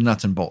didn't know the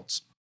nuts and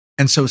bolts.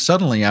 And so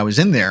suddenly I was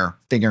in there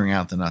figuring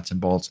out the nuts and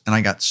bolts, and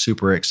I got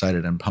super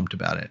excited and pumped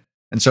about it.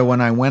 And so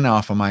when I went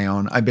off on my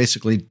own, I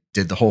basically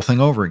did the whole thing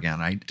over again.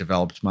 I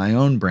developed my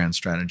own brand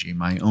strategy,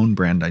 my own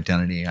brand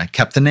identity. I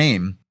kept the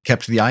name,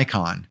 kept the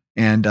icon,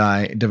 and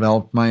I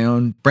developed my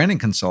own branding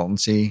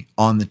consultancy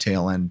on the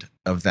tail end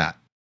of that.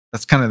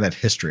 That's kind of that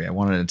history. I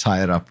wanted to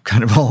tie it up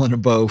kind of all in a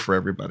bow for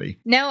everybody.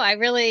 No, I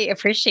really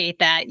appreciate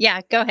that.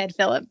 Yeah, go ahead,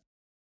 Philip.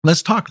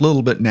 Let's talk a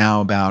little bit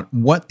now about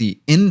what the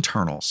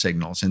internal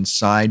signals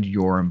inside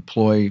your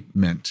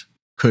employment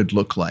could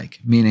look like.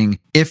 Meaning,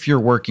 if you're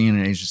working in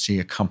an agency,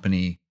 a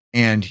company,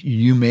 and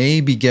you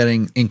may be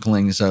getting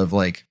inklings of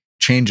like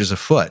changes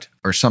afoot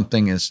or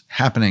something is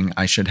happening,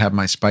 I should have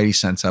my spidey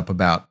sense up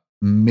about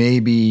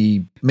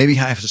maybe I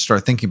have to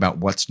start thinking about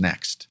what's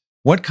next.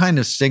 What kind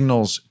of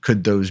signals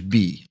could those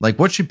be? Like,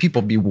 what should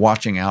people be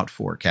watching out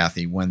for,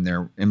 Kathy, when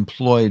they're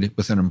employed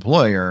with an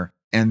employer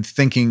and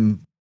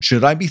thinking,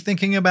 should I be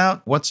thinking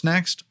about what's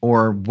next?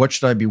 Or what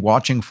should I be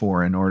watching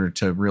for in order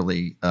to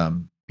really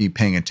be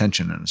paying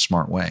attention in a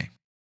smart way?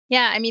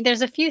 Yeah, I mean,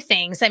 there's a few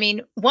things. I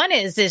mean, one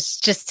is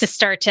just to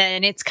start to,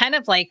 and it's kind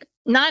of like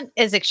not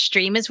as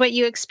extreme as what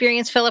you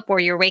experience, Philip, where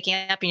you're waking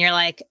up and you're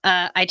like,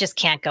 I just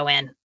can't go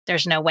in.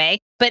 There's no way.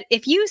 But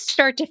if you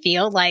start to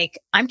feel like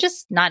I'm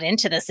just not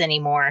into this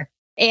anymore,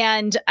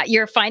 and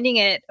you're finding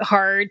it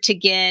hard to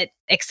get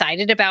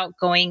excited about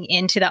going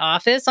into the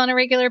office on a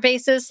regular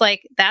basis,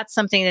 like that's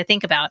something to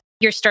think about.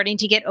 You're starting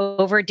to get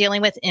over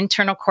dealing with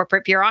internal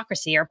corporate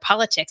bureaucracy or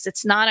politics.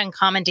 It's not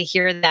uncommon to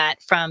hear that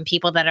from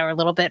people that are a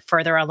little bit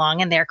further along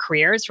in their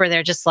careers where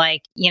they're just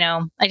like,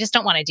 I just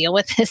don't want to deal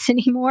with this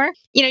anymore.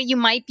 You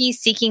might be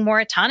seeking more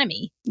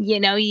autonomy.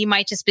 You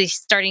might just be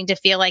starting to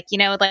feel like,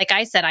 like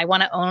I said, I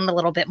want to own a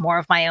little bit more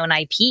of my own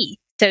IP.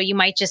 So you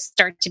might just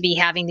start to be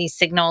having these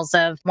signals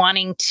of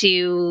wanting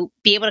to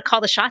be able to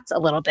call the shots a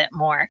little bit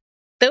more.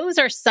 Those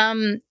are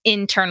some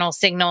internal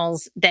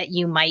signals that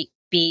you might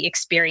be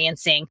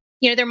experiencing.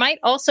 There might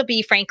also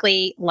be,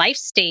 frankly, life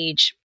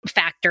stage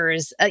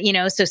factors,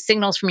 so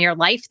signals from your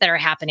life that are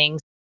happening.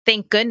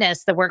 Thank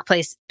goodness the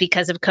workplace,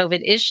 because of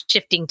COVID, is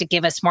shifting to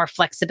give us more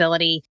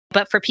flexibility.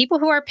 But for people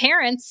who are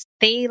parents,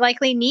 they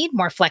likely need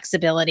more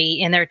flexibility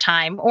in their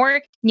time.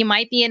 Or you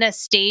might be in a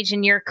stage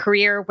in your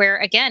career where,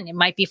 again, it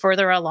might be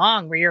further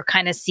along where you're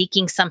kind of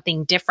seeking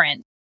something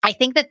different. I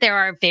think that there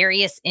are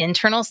various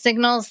internal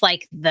signals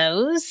like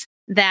those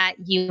that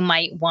you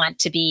might want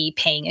to be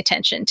paying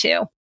attention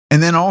to.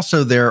 And then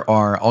also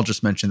I'll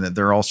just mention that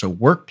there are also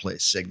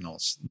workplace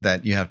signals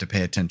that you have to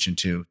pay attention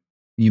to.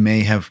 You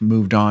may have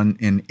moved on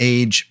in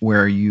age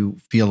where you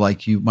feel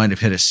like you might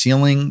have hit a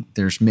ceiling.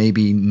 There's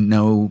maybe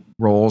no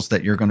roles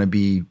that you're going to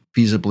be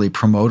feasibly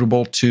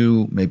promotable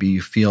to. Maybe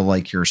you feel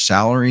like your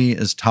salary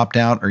is topped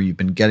out, or you've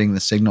been getting the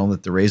signal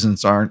that the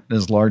raises aren't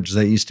as large as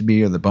they used to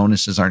be, or the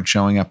bonuses aren't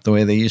showing up the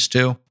way they used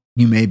to.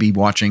 You may be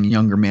watching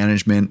younger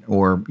management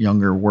or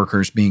younger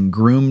workers being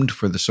groomed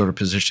for the sort of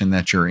position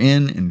that you're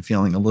in and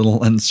feeling a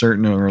little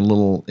uncertain or a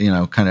little,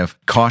 kind of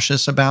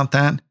cautious about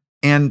that.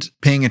 And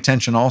paying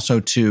attention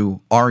also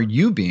to, are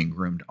you being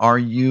groomed? Are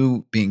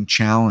you being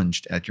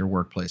challenged at your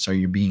workplace? Are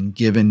you being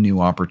given new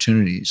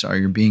opportunities? Are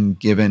you being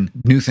given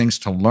new things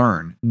to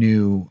learn,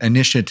 new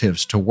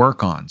initiatives to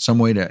work on, some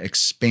way to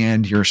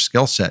expand your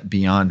skill set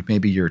beyond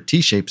maybe your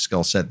T-shaped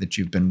skill set that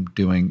you've been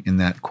doing in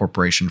that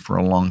corporation for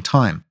a long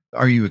time?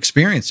 Are you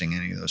experiencing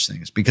any of those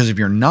things? Because if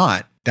you're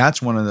not,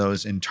 that's one of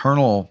those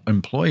internal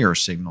employer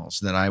signals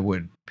that I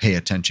would pay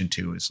attention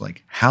to, is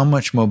like, how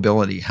much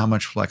mobility, how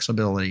much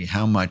flexibility,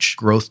 how much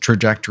growth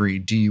trajectory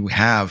do you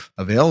have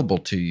available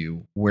to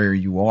you where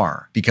you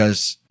are?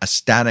 Because a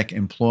static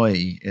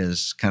employee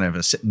is kind of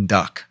a sitting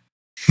duck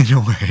in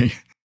a way,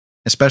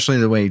 especially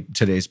the way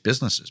today's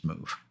businesses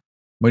move.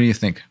 What do you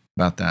think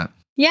about that?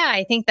 Yeah,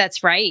 I think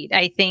that's right.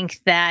 I think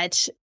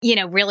that,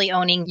 really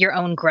owning your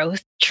own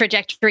growth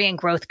trajectory and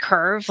growth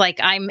curve. Like,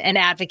 I'm an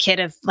advocate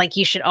of, like,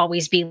 you should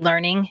always be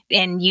learning,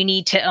 and you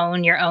need to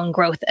own your own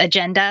growth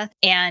agenda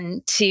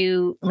and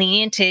to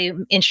lean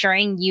into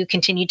ensuring you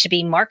continue to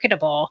be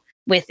marketable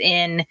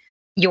within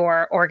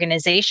your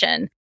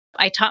organization.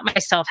 I taught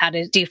myself how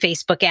to do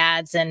Facebook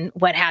ads and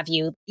what have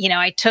you.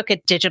 I took a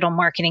digital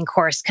marketing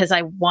course because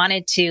I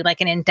wanted to, like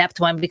an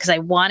in-depth one, because I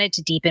wanted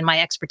to deepen my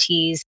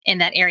expertise in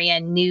that area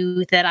and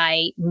knew that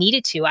I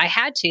needed to. I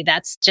had to.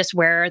 That's just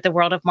where the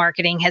world of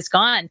marketing has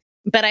gone.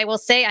 But I will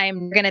say I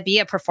am going to be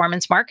a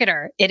performance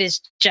marketer. It is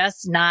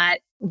just not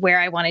where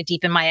I want to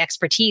deepen my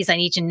expertise. I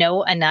need to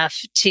know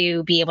enough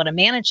to be able to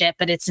manage it,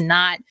 but it's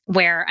not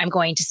where I'm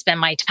going to spend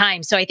my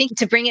time. So I think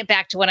to bring it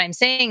back to what I'm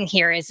saying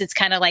here is it's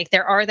kind of like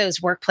there are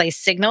those workplace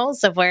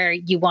signals of where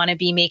you want to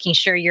be making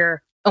sure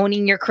you're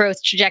owning your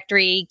growth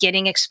trajectory,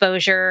 getting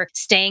exposure,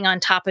 staying on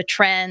top of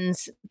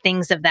trends,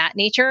 things of that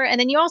nature. And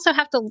then you also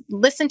have to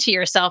listen to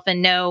yourself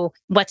and know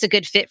what's a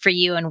good fit for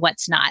you and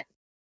what's not.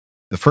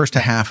 The first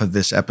half of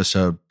this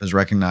episode is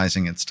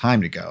recognizing it's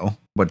time to go.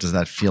 What does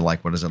that feel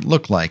like? What does it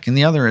look like? And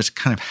the other is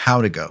kind of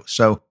how to go.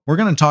 So we're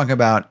going to talk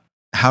about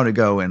how to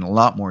go in a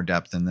lot more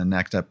depth in the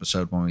next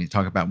episode when we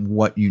talk about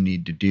what you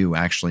need to do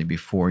actually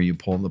before you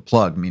pull the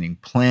plug, meaning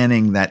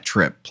planning that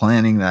trip,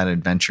 planning that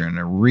adventure in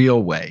a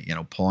real way,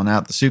 pulling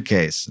out the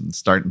suitcase and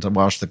starting to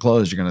wash the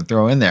clothes you're going to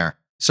throw in there.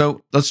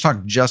 So let's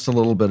talk just a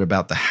little bit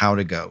about the how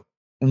to go.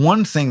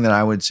 One thing that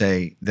I would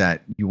say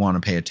that you want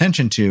to pay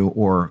attention to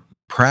or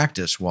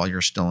practice while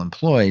you're still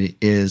employed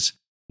is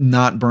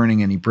not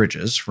burning any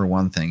bridges, for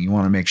one thing. You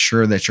want to make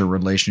sure that your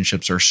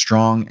relationships are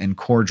strong and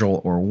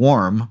cordial or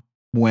warm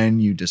when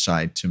you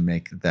decide to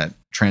make that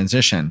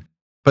transition.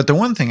 But the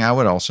one thing I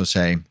would also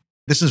say,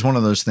 this is one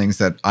of those things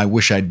that I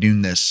wish I'd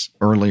done this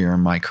earlier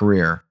in my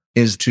career,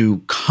 is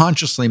to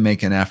consciously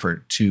make an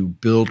effort to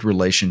build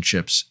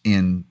relationships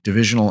in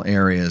divisional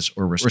areas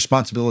or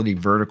responsibility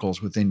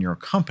verticals within your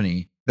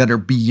company that are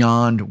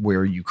beyond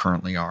where you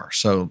currently are.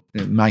 So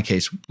in my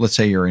case, let's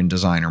say you're in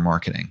design or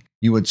marketing.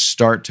 You would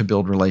start to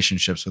build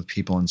relationships with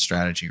people in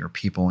strategy or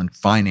people in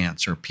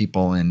finance or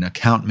people in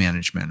account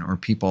management or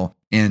people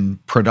in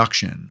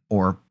production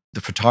or the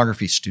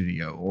photography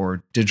studio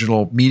or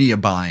digital media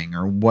buying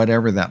or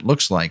whatever that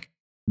looks like,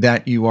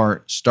 that you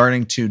are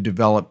starting to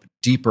develop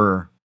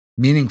deeper,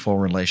 meaningful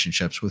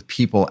relationships with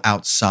people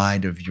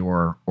outside of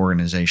your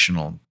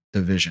organizational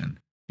division.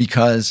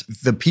 Because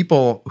the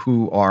people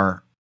who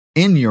are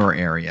in your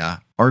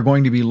area are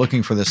going to be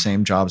looking for the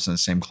same jobs and the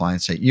same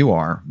clients that you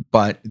are,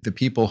 but the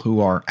people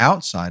who are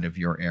outside of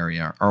your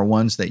area are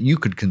ones that you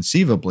could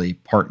conceivably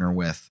partner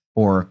with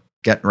or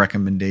get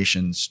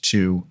recommendations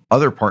to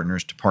other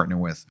partners to partner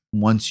with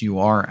once you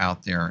are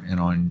out there and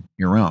on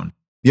your own.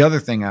 The other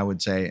thing I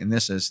would say, and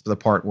this is the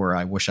part where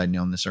I wish I'd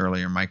known this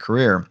earlier in my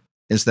career,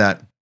 is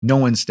that no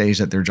one stays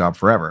at their job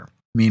forever.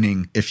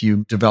 Meaning, if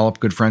you develop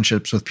good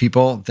friendships with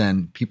people,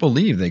 then people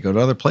leave. They go to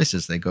other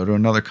places. They go to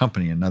another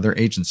company, another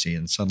agency,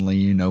 and suddenly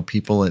you know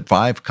people at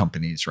 5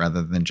 companies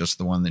rather than just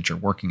the one that you're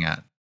working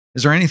at.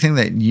 Is there anything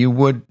that you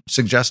would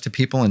suggest to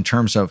people in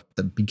terms of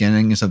the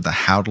beginnings of the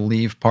how to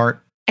leave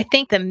part? I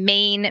think the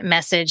main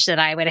message that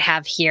I would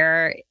have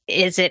here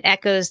is it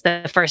echoes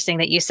the first thing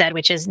that you said,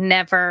 which is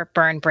never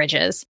burn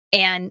bridges.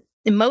 And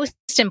most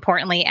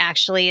importantly,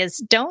 actually, is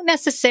don't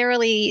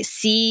necessarily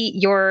see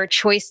your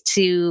choice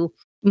to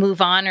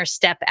move on or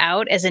step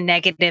out as a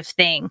negative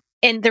thing.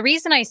 And the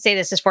reason I say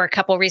this is for a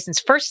couple of reasons.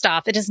 First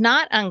off, it is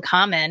not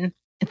uncommon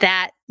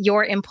that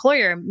your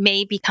employer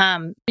may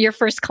become your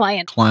first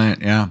client.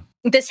 Yeah.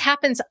 This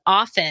happens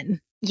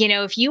often.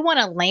 If you want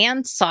to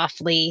land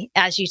softly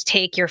as you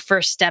take your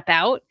first step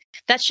out,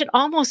 that should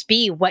almost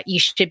be what you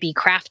should be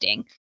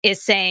crafting,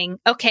 is saying,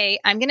 okay,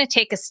 I'm going to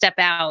take a step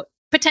out.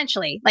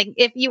 Potentially, like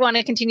if you want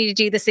to continue to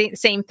do the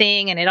same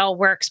thing and it all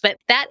works, but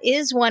that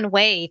is one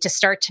way to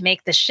start to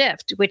make the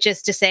shift, which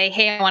is to say,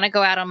 hey, I want to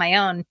go out on my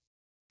own,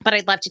 but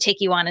I'd love to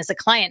take you on as a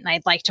client and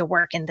I'd like to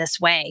work in this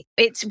way.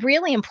 It's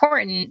really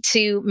important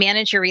to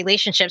manage your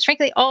relationships,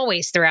 frankly,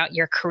 always throughout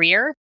your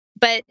career,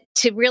 but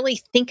to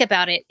really think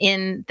about it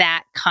in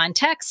that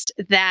context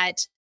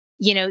that,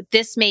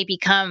 this may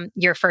become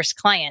your first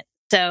client.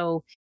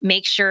 So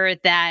make sure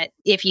that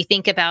if you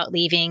think about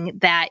leaving,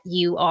 that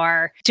you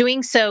are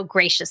doing so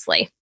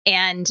graciously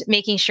and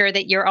making sure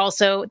that you're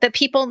also the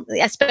people,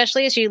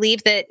 especially as you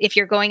leave, that if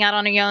you're going out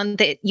on your own,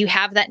 that you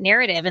have that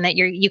narrative and that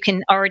you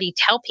can already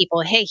tell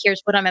people, hey,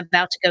 here's what I'm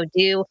about to go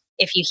do.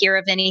 If you hear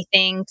of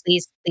anything,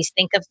 please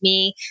think of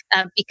me,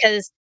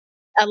 because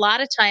a lot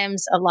of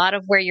times, a lot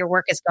of where your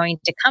work is going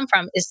to come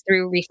from is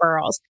through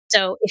referrals.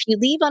 So if you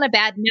leave on a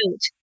bad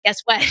note,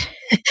 guess what?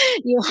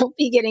 You won't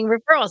be getting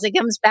referrals. It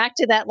comes back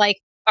to that, like,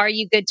 are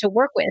you good to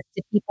work with?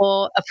 Do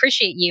people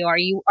appreciate you? Are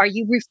you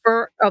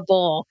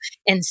referable?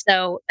 And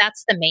so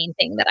that's the main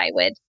thing that I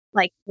would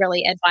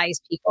really advise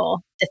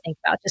people to think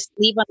about. Just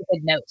leave on a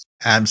good note.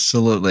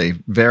 Absolutely.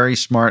 Very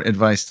smart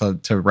advice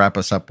to wrap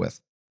us up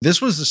with.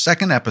 This was the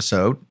second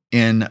episode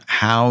in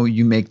how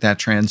you make that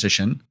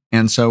transition.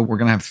 And so we're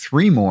going to have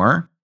 3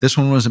 more. This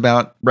one was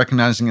about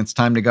recognizing it's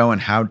time to go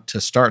and how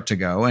to start to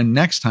go. And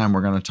next time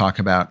we're going to talk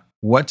about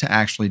what to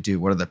actually do.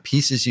 What are the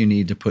pieces you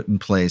need to put in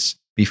place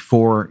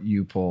before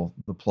you pull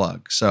the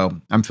plug?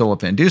 So I'm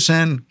Philip Van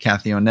Dusen,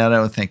 Kathy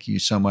Onetto. Thank you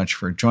so much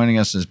for joining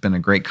us. It's been a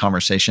great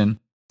conversation.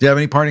 Do you have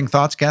any parting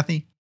thoughts,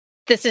 Kathy?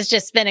 This has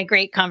just been a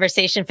great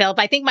conversation, Philip.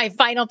 I think my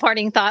final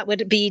parting thought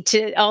would be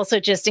to also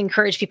just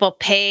encourage people,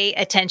 pay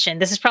attention.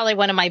 This is probably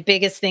one of my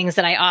biggest things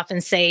that I often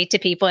say to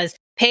people is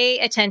pay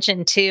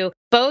attention to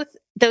both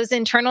those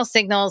internal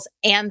signals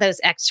and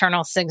those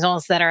external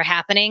signals that are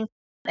happening.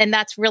 And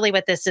that's really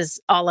what this is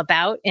all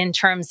about in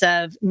terms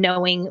of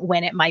knowing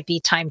when it might be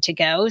time to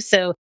go.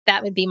 So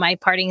that would be my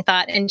parting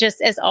thought. And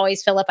just as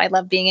always, Philip, I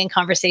love being in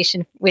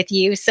conversation with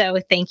you. So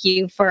thank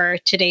you for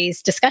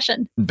today's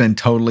discussion. Been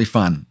totally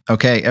fun.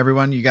 Okay,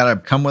 everyone, you got to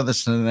come with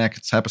us to the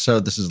next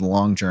episode. This is a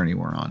long journey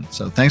we're on.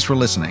 So thanks for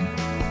listening.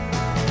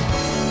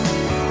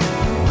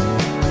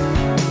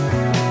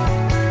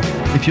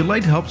 If you'd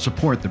like to help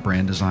support the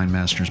Brand Design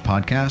Masters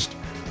podcast,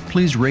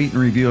 please rate and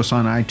review us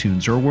on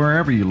iTunes or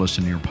wherever you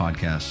listen to your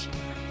podcasts.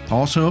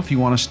 Also, if you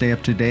want to stay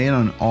up to date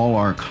on all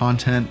our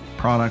content,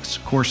 products,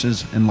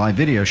 courses, and live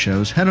video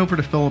shows, head over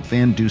to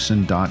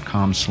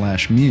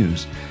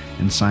philipvandusen.com/muse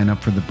and sign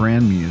up for the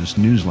Brand Muse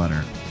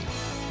newsletter.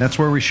 That's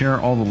where we share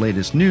all the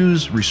latest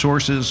news,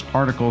 resources,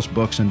 articles,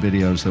 books, and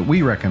videos that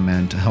we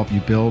recommend to help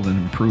you build and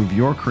improve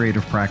your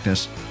creative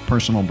practice,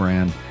 personal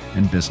brand,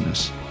 and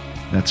business.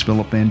 That's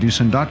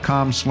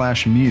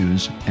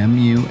philipvandusen.com/muse,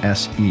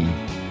 M-U-S-E.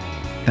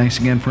 Thanks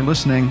again for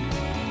listening.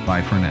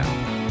 Bye for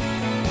now.